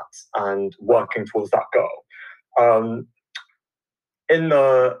on that and working towards that goal.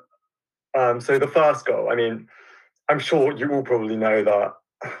 So the first goal, I'm sure you all probably know that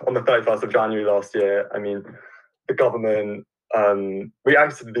on the 31st of January last year, the government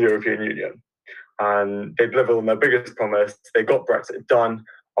reacted to the European Union, and they delivered on their biggest promise. They got Brexit done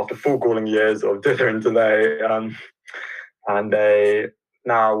after 4 galling years of dithering delay, and they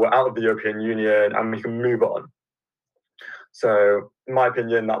now we're out of the European Union and we can move on. So, in my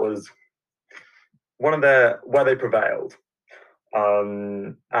opinion, that was one of where they prevailed.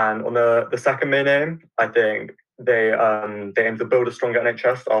 And on the second main aim, I think they aim to build a stronger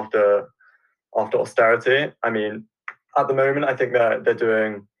NHS after austerity. At the moment, I think they're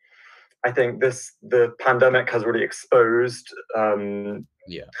doing. I think the pandemic has really exposed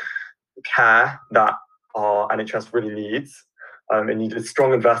care that our NHS really needs. It needed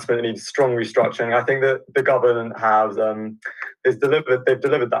strong investment. It needs strong restructuring. I think that the government they've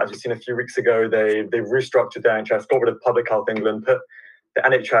delivered that. As you've seen a few weeks ago, they've restructured the NHS, got rid of Public Health England, put the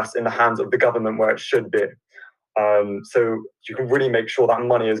NHS in the hands of the government where it should be. So you can really make sure that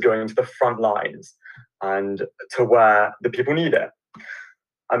money is going to the front lines and to where the people need it.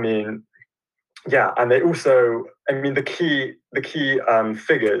 And they also, the key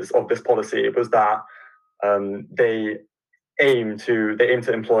figures of this policy was that they aim to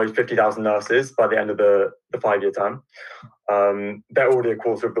employ 50,000 nurses by the end of the 5-year term. They're already a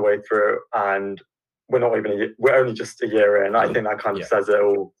quarter of the way through, and we're only just a year in. I think that kind of says it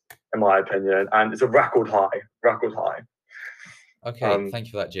all, in my opinion, and it's a record high. Okay, thank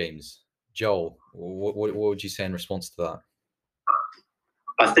you for that, James. Joel, what would you say in response to that?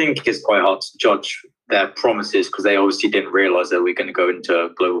 I think it's quite hard to judge their promises because they obviously didn't realise that we're going to go into a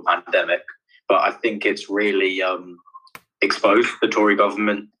global pandemic. But I think it's really exposed the Tory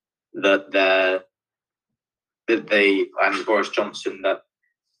government that they and Boris Johnson, that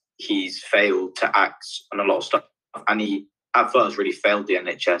he's failed to act on a lot of stuff, and he at first really failed the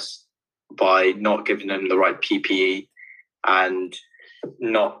NHS by not giving them the right PPE and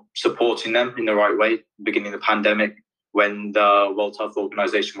not supporting them in the right way. Beginning of the pandemic, when the World Health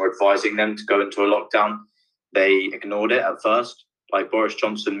Organization were advising them to go into a lockdown, they ignored it at first. Like Boris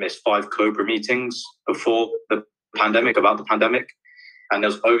Johnson missed 5 COBRA meetings before the pandemic, about the pandemic. And there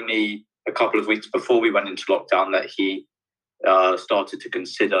was only a couple of weeks before we went into lockdown that he started to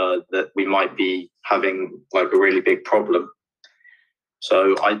consider that we might be having like a really big problem.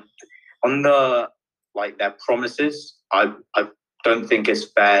 So on the like their promises, I don't think it's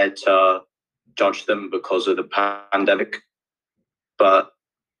fair to judge them because of the pandemic. But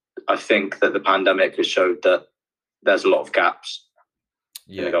I think that the pandemic has showed that there's a lot of gaps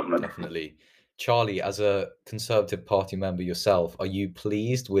in the government. Definitely. Charlie, as a Conservative Party member yourself, are you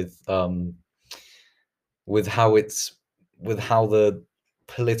pleased with how the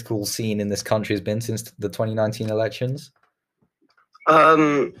political scene in this country has been since the 2019 elections?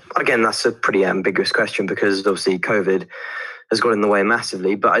 Again, that's a pretty ambiguous question because obviously COVID has got in the way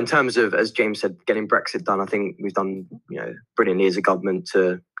massively. But in terms of, as James said, getting Brexit done, I think we've done brilliantly as a government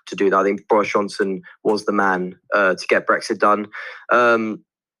to do that. I think Boris Johnson was the man to get Brexit done.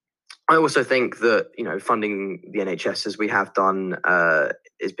 I also think that funding the NHS as we have done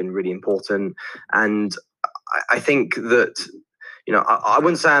has been really important, and I think that I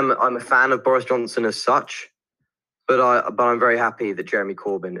wouldn't say I'm a fan of Boris Johnson as such, but I'm very happy that Jeremy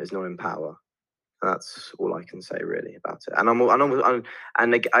Corbyn is not in power. That's all I can say really about it. And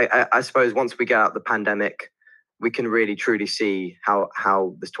I suppose once we get out the pandemic, we can really truly see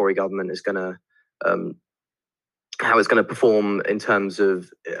how this Tory government is going to how it's going to perform in terms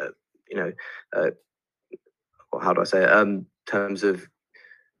of how do I say it? In terms of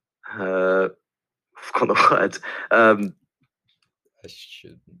I've forgotten the word. I've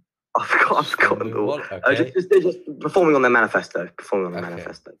forgotten the word. Okay. Just performing on their manifesto.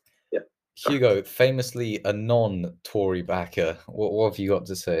 Manifesto. Yeah. Sorry. Hugo, famously a non-Tory backer. What have you got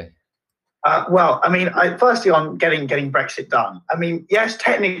to say? Well, I mean, firstly on getting Brexit done. I mean, yes,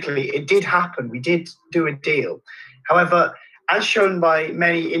 technically it did happen. We did do a deal. However, as shown by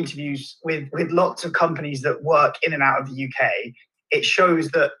many interviews with lots of companies that work in and out of the UK, it shows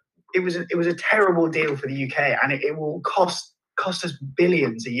that it was a terrible deal for the UK, and it will cost us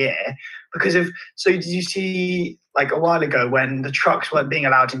billions a year because of. So did you see like a while ago when the trucks weren't being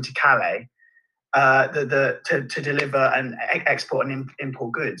allowed into Calais? To deliver and export and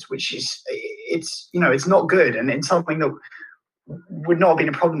import goods, which is it's not good, and it's something that would not have been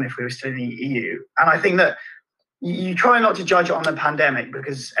a problem if we were still in the EU. And I think that you try not to judge it on the pandemic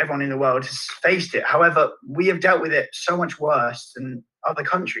because everyone in the world has faced it. However, we have dealt with it so much worse than other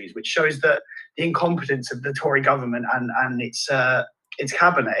countries, which shows that the incompetence of the Tory government and its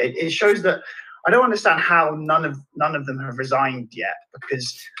cabinet. It shows that I don't understand how none of them have resigned yet,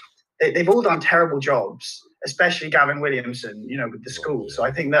 because they've all done terrible jobs, especially Gavin Williamson, with the schools. So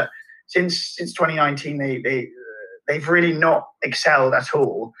I think that since 2019, they've really not excelled at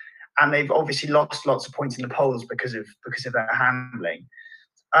all, and they've obviously lost lots of points in the polls because of their handling.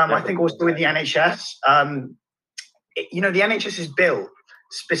 I think also with the NHS, the NHS is built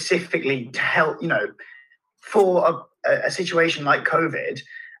specifically to help, for a situation like COVID,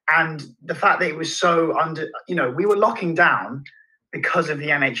 and the fact that it was so we were locking down because of the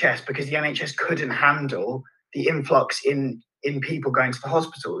NHS, because the NHS couldn't handle the influx in people going to the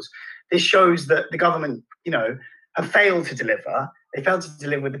hospitals. This shows that the government, have failed to deliver. They failed to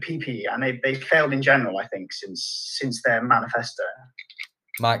deliver with the PPE, and they failed in general, I think, since their manifesto.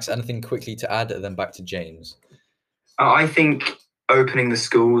 Max, anything quickly to add, and then back to James? I think opening the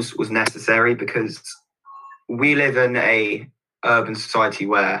schools was necessary because we live in a urban society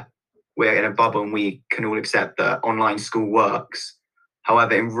where we're in a bubble and we can all accept that online school works.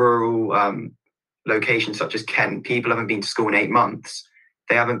 However, in rural locations such as Kent, people haven't been to school in 8 months.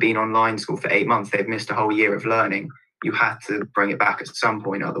 They haven't been online school for 8 months. They've missed a whole year of learning. You had to bring it back at some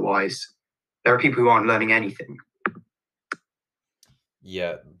point. Otherwise, there are people who aren't learning anything.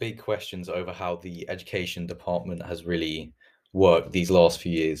 Yeah, big questions over how the education department has really worked these last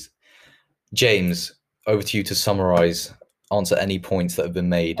few years. James, over to you to summarize, answer any points that have been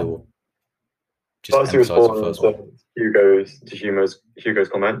made, or just emphasize the first one. Hugo's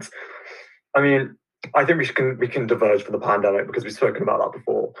comments. I mean, I think we can diverge from the pandemic because we've spoken about that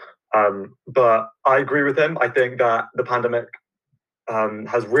before. But I agree with him. I think that the pandemic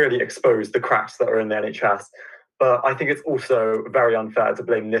has really exposed the cracks that are in the NHS. But I think it's also very unfair to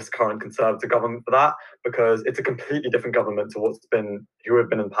blame this current Conservative government for that, because it's a completely different government to who have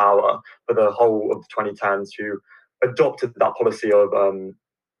been in power for the whole of the 2010s, who adopted that policy of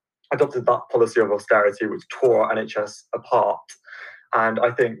adopted that policy of austerity, which tore our NHS apart. And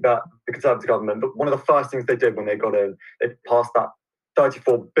I think that the Conservative government, one of the first things they did when they got in, they passed that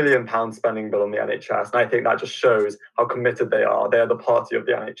 £34 billion spending bill on the NHS. And I think that just shows how committed they are. They are the party of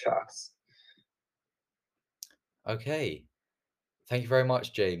the NHS. Okay. Thank you very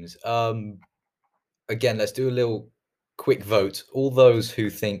much, James. Again, let's do a little quick vote. All those who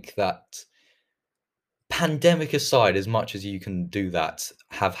think that, pandemic aside, as much as you can do that,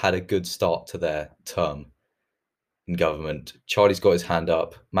 have had a good start to their term in government. Charlie's got his hand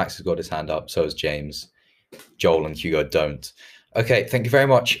up. Max has got his hand up. So has James. Joel and Hugo don't. Okay, thank you very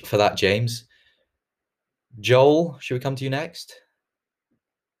much for that, James. Joel, should we come to you next?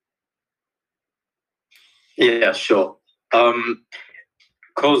 Yeah, sure.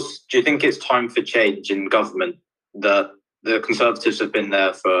 Because do you think it's time for change in government? The Conservatives have been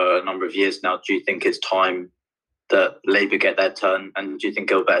there for a number of years now. Do you think it's time that Labour get their turn? And do you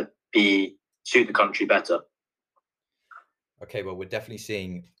think it'll suit the country better? Okay, well, we're definitely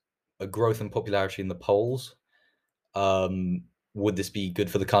seeing a growth in popularity in the polls. Would this be good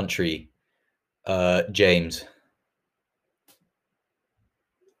for the country? James?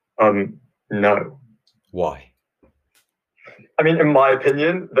 No. Why? I mean, in my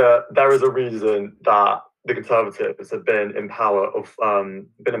opinion, there is a reason that the Conservatives have been in power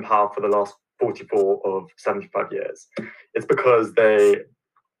for the last 44 of 75 years. It's because they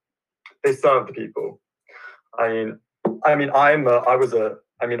serve the people. I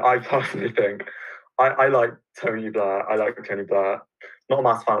personally think I like Tony Blair. I like Tony Blair. Not a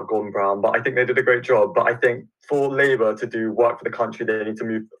massive fan of Gordon Brown, but I think they did a great job. But I think for Labour to do work for the country, they need to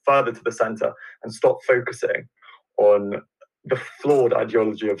move further to the centre and stop focusing on the flawed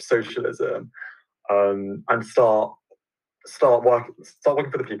ideology of socialism, and start working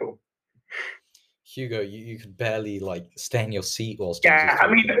for the people. Hugo, you could barely stay in your seat whilst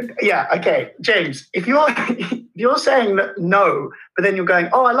okay, James. If you're saying that no, but then you're going,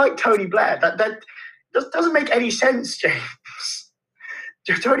 oh, I like Tony Blair. That doesn't make any sense, James.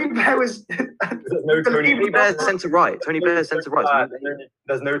 Tony Blair was. Tony Blair's centre right. Tony Blair's centre right.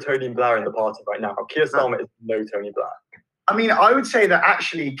 There's no Tony Blair in the party right now. Keir Starmer is no Tony Blair. I mean, I would say that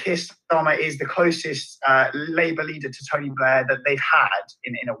actually Keir Starmer is the closest Labour leader to Tony Blair that they've had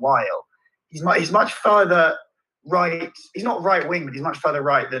in a while. He's much further right. He's not right wing, but he's much further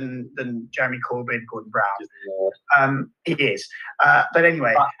right than Jeremy Corbyn, Gordon Brown. He is. But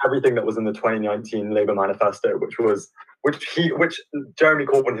anyway, everything that was in the 2019 Labour manifesto, which Jeremy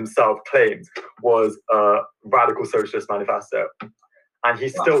Corbyn himself claimed was a radical socialist manifesto, and he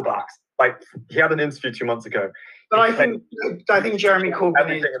still backs. He had an interview 2 months ago. But I think Jeremy Corbyn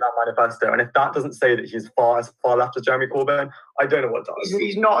everything in that manifesto, and if that doesn't say that he's as far left as Jeremy Corbyn, I don't know what does.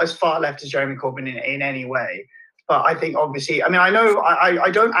 He's not as far left as Jeremy Corbyn in any way. But I think obviously, I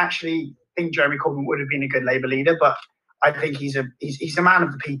don't actually think Jeremy Corbyn would have been a good Labour leader, but I think he's a man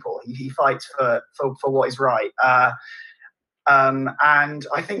of the people. He fights for what is right. And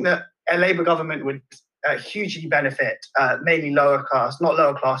I think that a Labour government would hugely benefit mainly not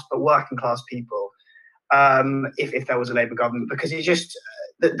lower class, but working class people. If there was a Labour government, because it's just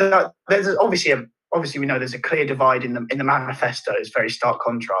there's obviously we know there's a clear divide in the manifesto. It's very stark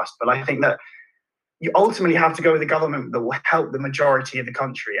contrast, but I think that you ultimately have to go with a government that will help the majority of the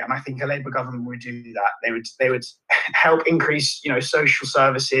country, and I think a Labour government would do that. They would help increase social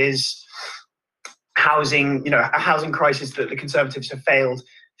services, housing, a housing crisis that the Conservatives have failed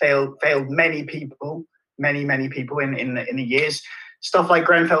many people in the years. Stuff like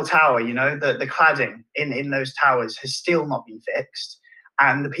Grenfell Tower, the cladding in those towers has still not been fixed.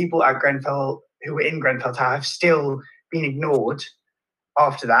 And the people at Grenfell who were in Grenfell Tower have still been ignored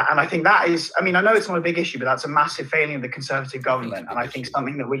after that. And I think that is, I know it's not a big issue, but that's a massive failing of the Conservative government. And I think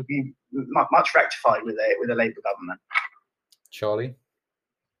something that would be much rectified with a Labour government. Charlie?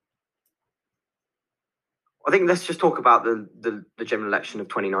 I think let's just talk about the general election of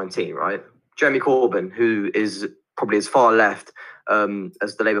 2019, right? Jeremy Corbyn, who is probably as far left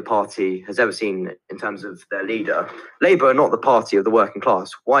as the Labour Party has ever seen in terms of their leader. Labour are not the party of the working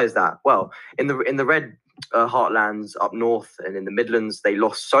class. Why is that? Well, in the red heartlands up north and in the Midlands, they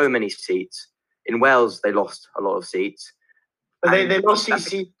lost so many seats. In Wales, they lost a lot of seats. But they lost seats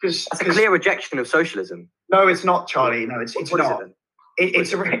because that's a clear rejection of socialism. No, it's not, Charlie. No, it's not.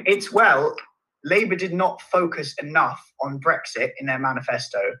 It's Labour did not focus enough on Brexit in their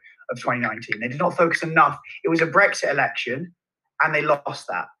manifesto of 2019. They did not focus enough. It was a Brexit election, and they lost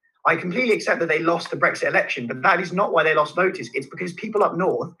that. I completely accept that they lost the Brexit election, but that is not why they lost voters. It's because people up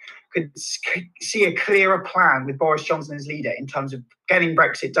north could see a clearer plan with Boris Johnson as leader in terms of getting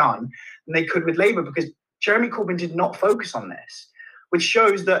Brexit done than they could with Labour, because Jeremy Corbyn did not focus on this, which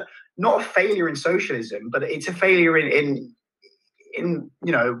shows that not a failure in socialism, but it's a failure in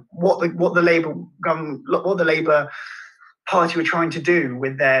what the Labour Party were trying to do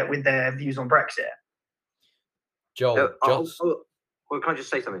with their views on Brexit. Joel, can I just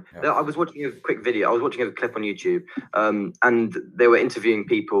say something? Yeah. I was watching a quick video. I was watching a clip on YouTube, and they were interviewing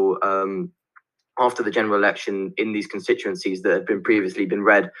people after the general election in these constituencies that had previously been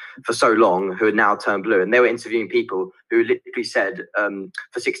red for so long, who had now turned blue. And they were interviewing people who literally said,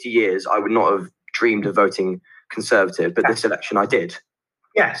 for 60 years, I would not have dreamed of voting Conservative, but this election I did.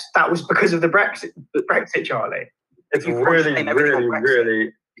 Yes, that was because of the Brexit, Charlie. It's really.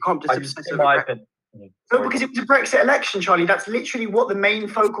 You can't just obsess over Brexit. No, because it was a Brexit election, Charlie. That's literally what the main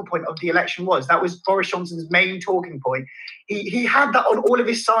focal point of the election was. That was Boris Johnson's main talking point. He had that on all of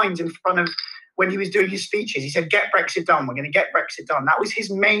his signs in front of when he was doing his speeches. He said, "Get Brexit done. We're going to get Brexit done." That was his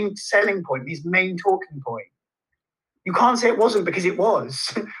main selling point, his main talking point. You can't say it wasn't, because it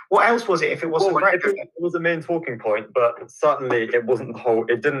was. What else was it if it wasn't Brexit? It was a main talking point, but certainly it wasn't the whole.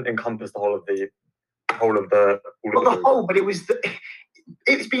 It didn't encompass the whole of the. But it was.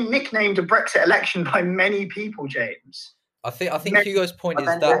 It's been nicknamed a Brexit election by many people, James. I think Hugo's point is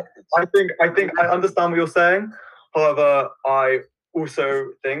that I think I understand what you're saying. However, I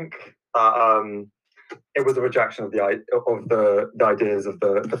also think that it was a rejection of the ideas of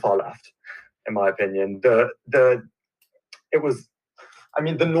the far left, in my opinion. It was, I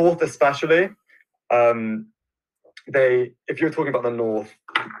mean, the North especially. If you're talking about the North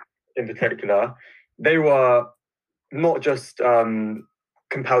in particular, they were not just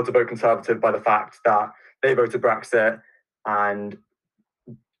compelled to vote Conservative by the fact that they voted Brexit and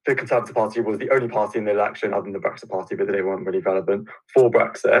the Conservative Party was the only party in the election other than the Brexit Party, but they weren't really relevant for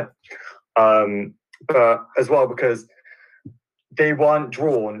Brexit. But as well because they weren't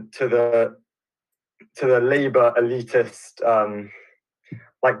drawn to the Labour elitist,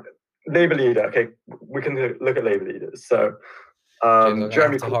 like Labour leader. Okay, we can look at Labour leaders. So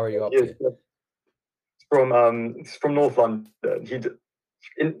Jeremy Corbyn from North London.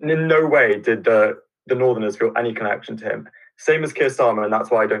 In no way did the Northerners feel any connection to him. Same as Keir Starmer, and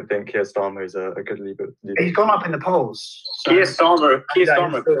that's why I don't think Keir Starmer is a good leader. He's gone up in the polls. So. Keir Starmer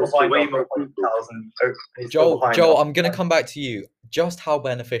way more. Joel, I'm going to come back to you. Just how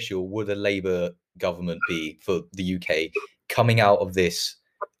beneficial would a Labour government be for the UK coming out of this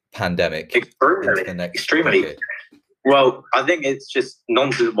pandemic? Extremely. Well, I think it's just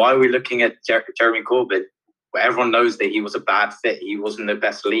nonsense. Why are we looking at Jeremy Corbyn? Well, everyone knows that he was a bad fit. He wasn't the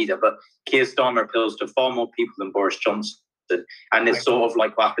best leader, but Keir Starmer appeals to far more people than Boris Johnson. And it's sort of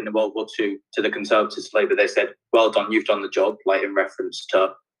like what happened in World War II to the Conservatives Labour. They said, well done, you've done the job, like in reference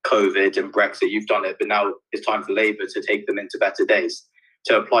to COVID and Brexit, you've done it. But now it's time for Labour to take them into better days,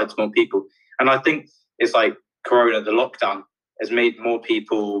 to apply to more people. And I think it's like Corona, the lockdown, has made more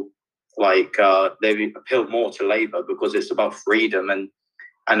people like they appeal more to Labour because it's about freedom and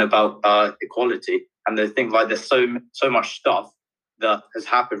about equality. And they think like there's so much stuff that has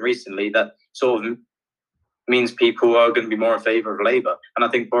happened recently that sort of means people are going to be more in favour of Labour. And I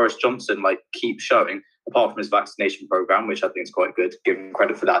think Boris Johnson like keeps showing, apart from his vaccination programme, which I think is quite good, give him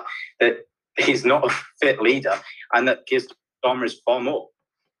credit for that he's not a fit leader and that Keir Starmer is far more.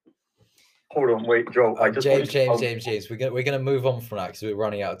 Hold on, wait, Joel. James. We're gonna move on from that because we're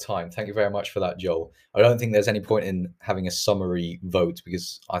running out of time. Thank you very much for that, Joel. I don't think there's any point in having a summary vote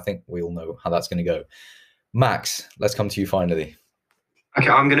because I think we all know how that's going to go. Max, let's come to you finally. Okay,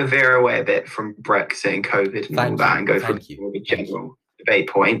 I'm going to veer away a bit from Brexit and COVID and all that and go for a general debate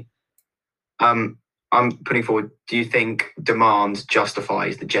point. I'm putting forward, do you think demand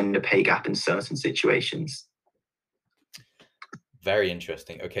justifies the gender pay gap in certain situations? Very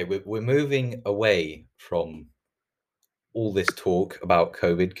interesting. Okay, we're moving away from all this talk about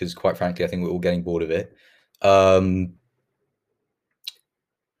COVID because, quite frankly, I think we're all getting bored of it.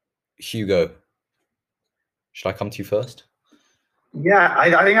 Hugo, should I come to you first? Yeah,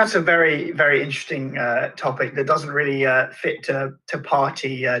 I think that's a very, very interesting topic that doesn't really fit to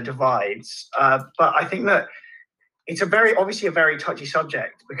party divides. But I think that it's obviously a very touchy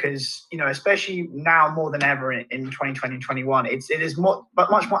subject because, especially now more than ever in 2020 and 21, it is much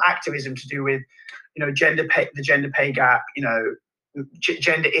more activism to do with, the gender pay gap,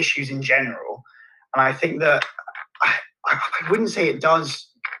 gender issues in general. And I think that I wouldn't say it does.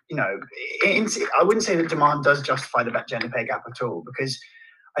 I wouldn't say that demand does justify the gender pay gap at all, because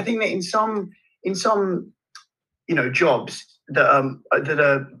I think that in some jobs that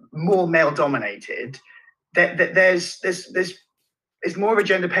are more male dominated, there's more of a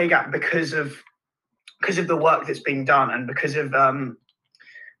gender pay gap because of the work that's being done and because of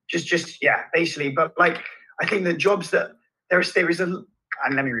basically. But like I think the jobs that there is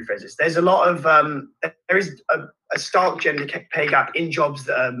and let me rephrase this. There's a lot of there is a stark gender pay gap in jobs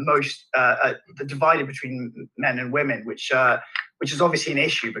that are divided between men and women, which is obviously an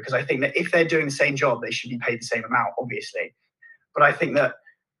issue, because I think that if they're doing the same job, they should be paid the same amount, obviously. But I think that,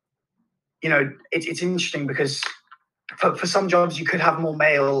 you know, it's interesting because for some jobs you could have more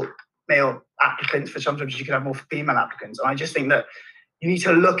male applicants, for some jobs you could have more female applicants, and I just think that you need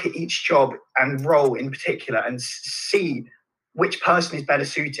to look at each job and role in particular and see which person is better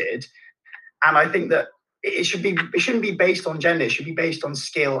suited. And I think that it shouldn't be based on gender. It should be based on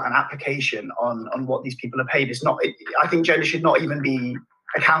skill and application on what these people are paid. I think gender should not even be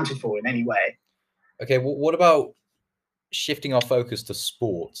accounted for in any way. Okay, well, what about shifting our focus to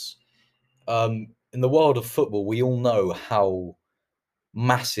sports? In the world of football, we all know how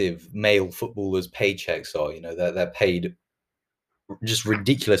massive male footballers' paychecks are. You know, they're paid just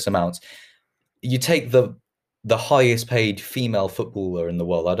ridiculous amounts. You take the highest paid female footballer in the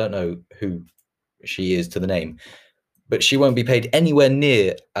world. I don't know who she is to the name, but she won't be paid anywhere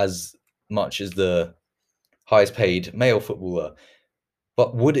near as much as the highest paid male footballer.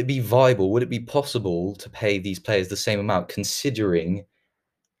 But would it be viable? Would it be possible to pay these players the same amount, considering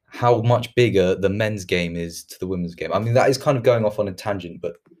how much bigger the men's game is to the women's game? I mean, that is kind of going off on a tangent,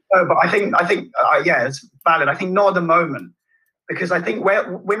 but no, but I think yeah, it's valid. I think not at the moment, because I think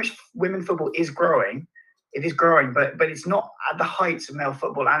where women football is growing, it is growing, but it's not at the heights of male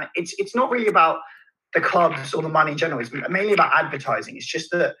football, and it's not really about the clubs or the money in general. It's mainly about advertising. It's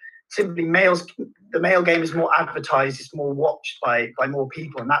just that simply the male game is more advertised, it's more watched by more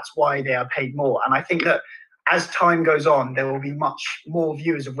people, and that's why they are paid more. And I think that as time goes on, there will be much more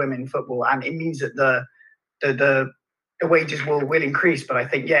viewers of women in football, and it means that the wages will increase. But I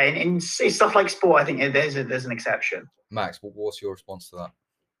think, yeah, in stuff like sport, I think there's an exception. Max, what's your response to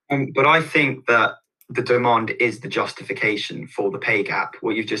that? But I think that the demand is the justification for the pay gap.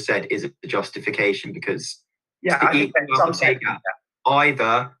 What you've just said is a justification, because I think some pay gap,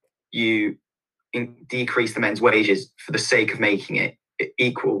 either you decrease the men's wages for the sake of making it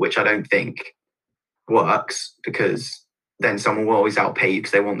equal, which I don't think works, because then someone will always outpay you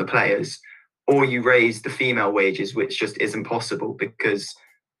because they want the players, or you raise the female wages, which just isn't possible, because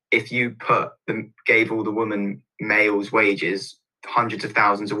if you gave all the males wages, hundreds of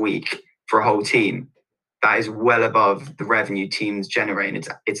thousands a week for a whole team, that is well above the revenue teams generate.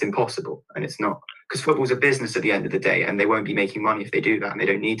 It's impossible, and it's not, because football's a business at the end of the day, and they won't be making money if they do that, and they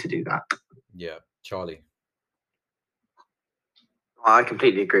don't need to do that. Yeah, Charlie. I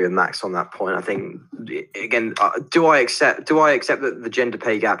completely agree with Max on that point. I think, again, do I accept that the gender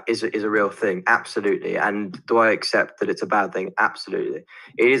pay gap is a real thing? Absolutely. And do I accept that it's a bad thing? Absolutely.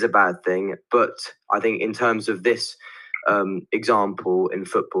 It is a bad thing. But I think in terms of this example in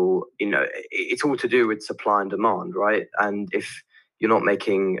football, you know, it's all to do with supply and demand, right? And if you're not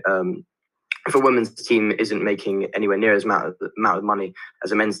making if a women's team isn't making anywhere near as amount of money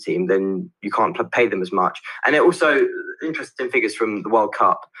as a men's team, then you can't pay them as much. And it also, interesting figures from the World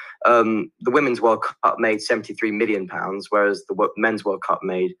Cup, the Women's World Cup made £73 million, whereas the Men's World Cup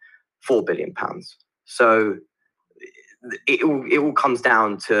made £4 billion. So it all comes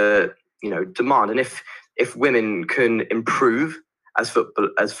down to, you know, demand. And if women can improve as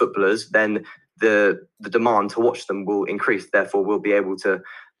footballers, then the demand to watch them will increase. Therefore, we'll be able to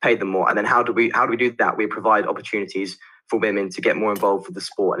pay them more. And then how do we do that? We provide opportunities for women to get more involved with the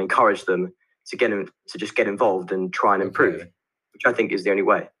sport and encourage them to just get involved and try and improve, which I think is the only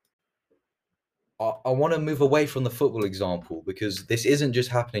way. I want to move away from the football example, because this isn't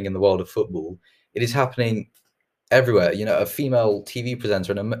just happening in the world of football. It is happening everywhere. You know, a female TV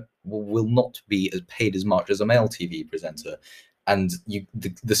presenter will not be as paid as much as a male TV presenter. And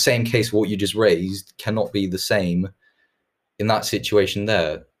the same case, what you just raised, cannot be the same in that situation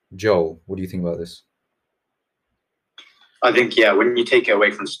there. Joel, what do you think about this? I think, yeah, when you take it away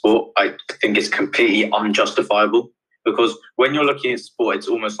from sport, I think it's completely unjustifiable, because when you're looking at sport, it's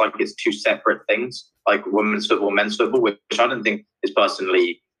almost like it's two separate things, like women's football, men's football, which I don't think is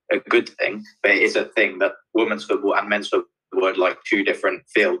personally a good thing, but it is a thing that women's football and men's football are like two different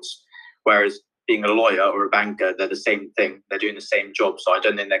fields. Whereas being a lawyer or a banker, they're the same thing. They're doing the same job. So I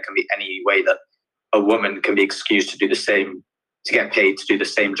don't think there can be any way that a woman can be excused to get paid to do the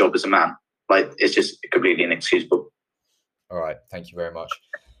same job as a man. Like, it's just completely inexcusable. All right, thank you very much.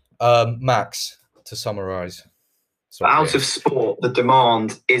 Max, to summarize. Out of sport, the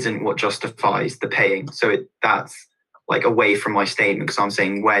demand isn't what justifies the paying. So that's like away from my statement, because I'm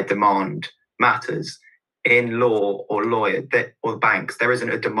saying where demand matters. In law or or banks, there isn't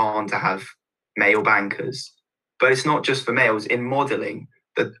a demand to have male bankers. But it's not just for males. In modelling,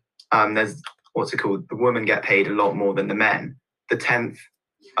 there's the women get paid a lot more than the men. the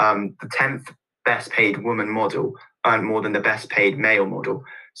 10th best paid woman model earned more than the best paid male model.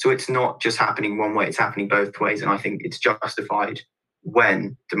 So it's not just happening one way, it's happening both ways. And I think it's justified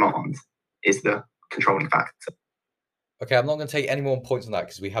when demand is the controlling factor. Okay, I'm not going to take any more points on that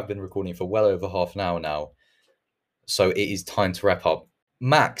because we have been recording for well over half an hour now. So it is time to wrap up.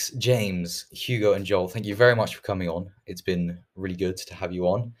 Max, James, Hugo, and Joel, thank you very much for coming on. It's been really good to have you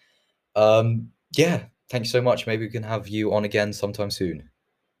on. Yeah, thank you so much. Maybe we can have you on again sometime soon.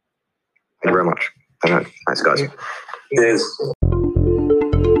 Thank you very much. Thanks, guys. Cheers.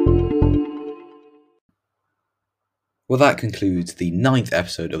 Well, that concludes the 9th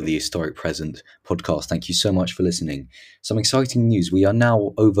episode of the Historic Present podcast. Thank you so much for listening. Some exciting news. We are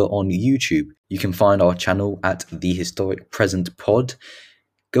now over on YouTube. You can find our channel at The Historic Present Pod.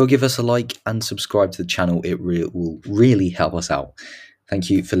 Go give us a like and subscribe to the channel. It will really help us out. Thank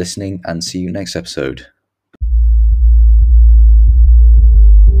you for listening and see you next episode.